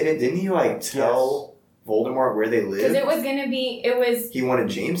facilitate it? Didn't he like tell Voldemort where they lived? Because it was gonna be. It was. He wanted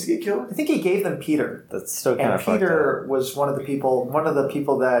James to get killed. I think he gave them Peter. That's still kind And of fucked up. Peter was one of the people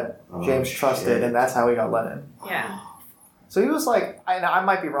that James trusted, shit. and that's how he got let in. Yeah. So he was like, I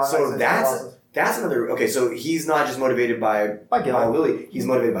might be wrong. So that's another. Okay, so he's not just motivated by guilt. Lily. He's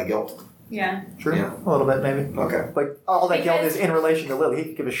motivated by guilt. Yeah. True. Yeah. A little bit, maybe. Okay. But all that guilt Because- is in relation to Lily. He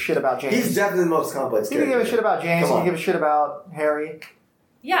could give a shit about James. He's definitely the most complex. He could give a shit about James. He Come could on. give a shit about Harry.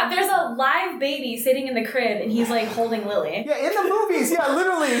 Yeah. There's a live baby sitting in the crib, and he's like holding Lily. Yeah, in the movies, yeah,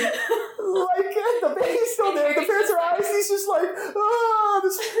 literally. Like, the baby's still there, the parents are eyes, he's just like,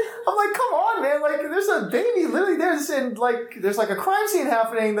 I'm like, come on, man, like, there's a baby literally there's like a crime scene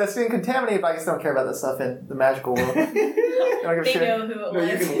happening that's being contaminated, but I just don't care about that stuff in the magical world. I don't give a They shit. know who it No, was.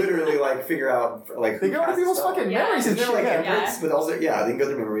 you can literally like figure out like They who go to cast people's the spell. fucking Yeah. memories and Isn't shit there like like that. imprints? But also, yeah, they can go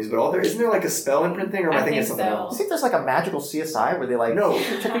through memories. But all there isn't there like a spell imprint thing, or am I I thinking think of something so. I else? think there's like a magical CSI where they like No,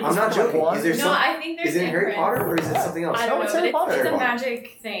 check I'm not joking. Is there No, some? I think there's. Is it in Harry imprints. Potter or is it something else? I No, don't it's know, Harry but Potter. it's a Harry Potter.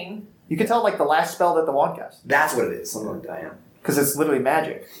 magic thing. You can tell like the last spell that the wand casts That's what it is. Something like that. Yeah. because it's literally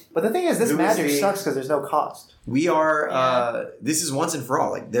magic. But the thing is, this Who is magic the- sucks because there's no cost. We are. This is once and for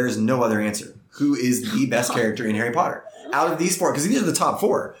all. Like there is no other answer. Who is the best character in Harry Potter out of these four? Because these are the top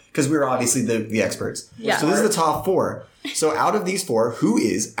four. Because we're obviously the experts. Yeah. So this is the top four. So out of these four, who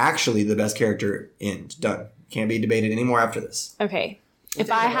is actually the best character? In done. Can't be debated anymore after this. Okay. If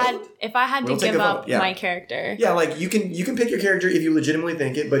I had We'll to take give a vote, up yeah. my character, Yeah, like you can pick your character if you legitimately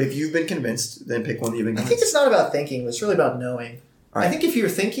think it, but if you've been convinced, then pick one that you've been I think convinced. it's not about thinking, it's really about knowing. Right. I think if you're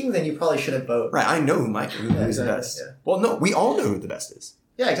thinking, then you probably shouldn't vote. Right, I know who who's the exactly, best. yeah. Well, no, we all know who the best is.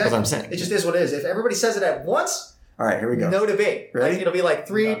 Yeah, exactly. That's what I'm saying. It just is what it is. If everybody says it at once, All right, here we go. no debate. Ready? Like, it'll be like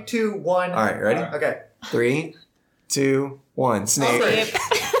 3, 2, 1. All right, ready? Okay. 3, 2, 1. Snape. Snape.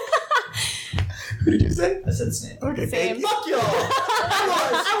 Who did you say? I said Snape. Okay. Same. Fuck y'all!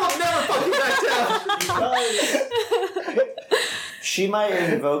 I will never fuck you back down. She might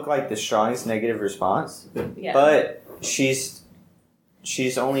invoke like the strongest negative response, Yeah. but she's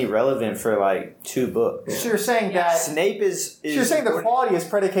only relevant for like 2 books. So you're saying that... Snape is So you're saying the important. quality is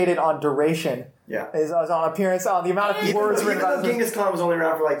predicated on duration. Yeah. Is on appearance, on the amount of words Even written though about it. Genghis Khan was only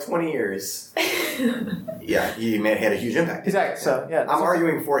around for like 20 years. Yeah, he had a huge impact. Exactly. So, yeah. I'm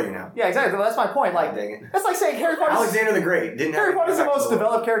arguing for you now. Yeah, exactly. That's my point. Like, Dang it. that's like saying Harry Potter's... Alexander the Great didn't have Harry Potter's the impact most on world.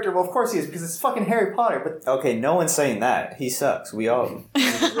 developed character. Well, of course he is, because it's fucking Harry Potter. But Okay, no one's saying that. He sucks. We all.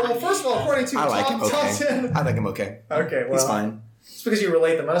 well, first of all, according to I like him top okay. 10... I like him okay. Okay, well... He's fine. It's because you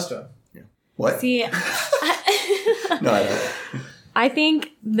relate the most to him. What? see, No, I don't. I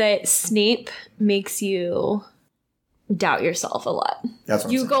think that Snape makes you doubt yourself a lot. That's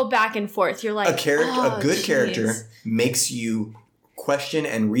what You I'm saying. go back and forth. You're like, A character, "Oh, a good jeez." character makes you question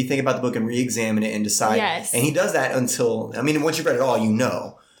and rethink about the book and re-examine it and decide. Yes. And he does that until, I mean, once you've read it all, you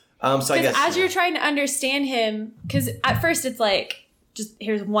know. So I Because guess as you're trying to understand him, because at first it's like, just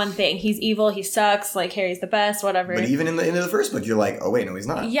here's one thing. He's evil. He sucks. Like Harry's the best. Whatever. But even in the end of the first book, you're like, oh wait, no, he's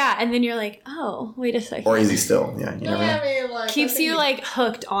not. Yeah, and then you're like, oh, wait a second. Or is he still? Yeah, you never know. I mean, like... Keeps you like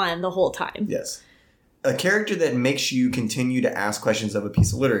hooked on the whole time. Yes. A character that makes you continue to ask questions of a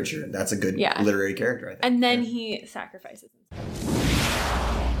piece of literature. That's a good Yeah. literary character, I think. And then he sacrifices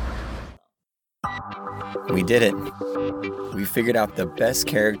We did it. We figured out the best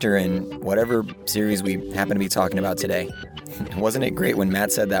character in whatever series we happen to be talking about today. Wasn't it great when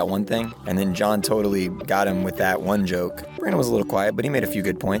Matt said that one thing? And then John totally got him with that one joke. Brandon was a little quiet, but he made a few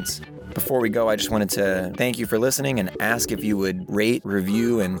good points. Before we go, I just wanted to thank you for listening and ask if you would rate,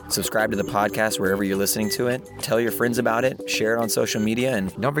 review, and subscribe to the podcast wherever you're listening to it. Tell your friends about it, share it on social media,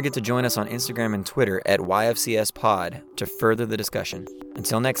 and don't forget to join us on Instagram and Twitter at YFCSPod to further the discussion.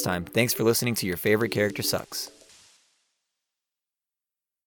 Until next time, thanks for listening to Your Favorite Character Sucks.